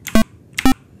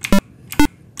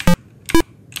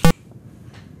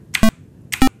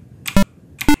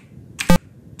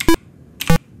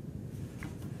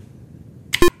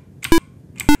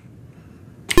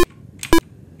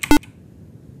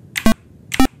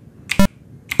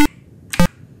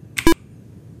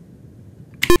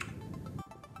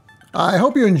 I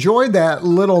hope you enjoyed that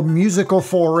little musical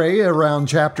foray around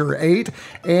Chapter 8.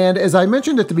 And as I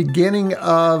mentioned at the beginning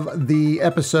of the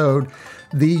episode,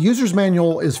 the user's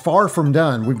manual is far from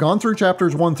done. We've gone through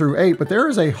chapters 1 through 8, but there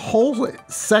is a whole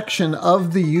section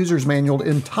of the user's manual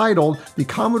entitled the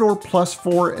Commodore Plus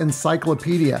 4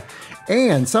 Encyclopedia.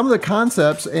 And some of the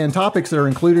concepts and topics that are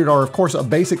included are, of course, a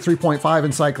basic 3.5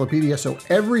 encyclopedia, so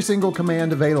every single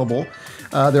command available.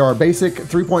 There are basic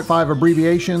 3.5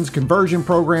 abbreviations, conversion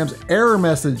programs, error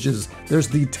messages. There's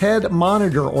the TED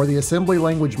monitor, or the assembly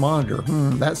language monitor.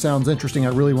 That sounds interesting. I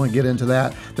really want to get into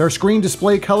that. There are screen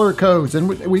display color codes, and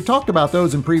we've talked about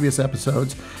those in previous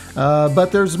episodes.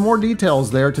 But there's more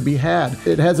details there to be had.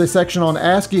 It has a section on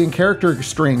ASCII and character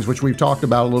strings, which we've talked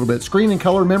about a little bit. Screen and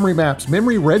color memory maps,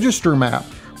 memory register map.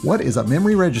 What is a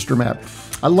memory register map?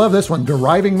 I love this one.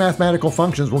 Deriving mathematical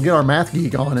functions. We'll get our math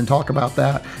geek on and talk about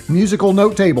that. Musical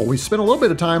note table. We spent a little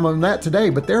bit of time on that today,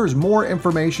 but there is more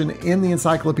information in the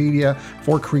encyclopedia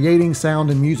for creating sound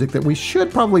and music that we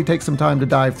should probably take some time to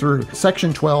dive through.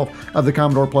 Section 12 of the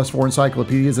Commodore Plus 4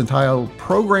 Encyclopedia is entitled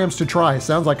Programs to Try.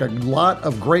 Sounds like a lot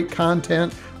of great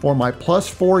content for my Plus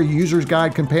 4 User's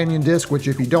Guide Companion Disc, which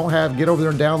if you don't have, get over there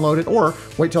and download it, or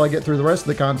wait till I get through the rest of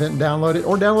the content and download it,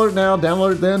 or download it now,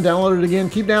 download it then, download it again,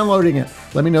 keep downloading it.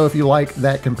 Let me know if you like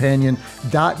that companion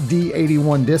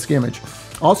 .d81 disc image.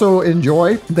 Also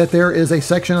enjoy that there is a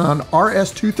section on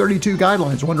RS-232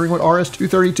 guidelines. Wondering what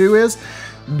RS-232 is?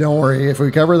 Don't worry, if we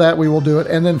cover that, we will do it.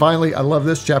 And then finally, I love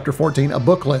this, chapter 14, a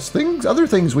book list, other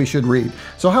things we should read.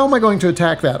 So how am I going to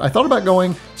attack that? I thought about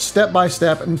going step by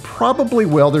step, and probably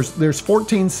will. There's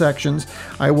 14 sections.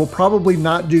 I will probably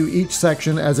not do each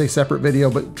section as a separate video,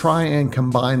 but try and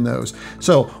combine those.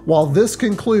 So while this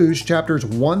concludes chapters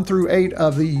 1 through 8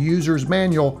 of the user's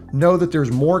manual, know that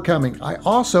there's more coming. I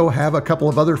also have a couple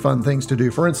of other fun things to do.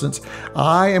 For instance,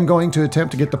 I am going to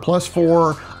attempt to get the Plus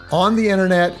 4 on the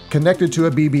internet connected to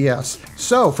a BBS.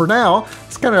 So for now,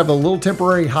 it's kind of a little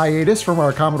temporary hiatus from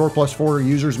our Commodore Plus 4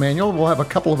 User's Manual. We'll have a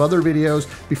couple of other videos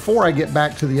before I get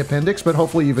back to the appendix, but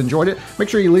hopefully you've enjoyed it. Make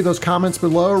sure you leave those comments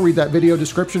below, read that video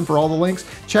description for all the links.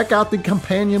 Check out the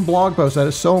companion blog post. That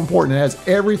is so important. It has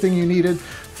everything you needed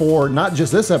for not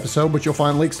just this episode, but you'll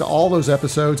find links to all those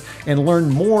episodes and learn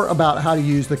more about how to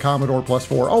use the Commodore Plus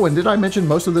 4. Oh, and did I mention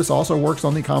most of this also works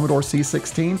on the Commodore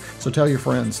C16? So tell your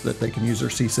friends that they can use their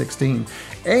C16.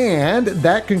 And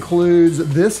that concludes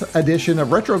this edition of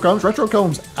RetroCombs.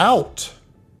 RetroCombs out.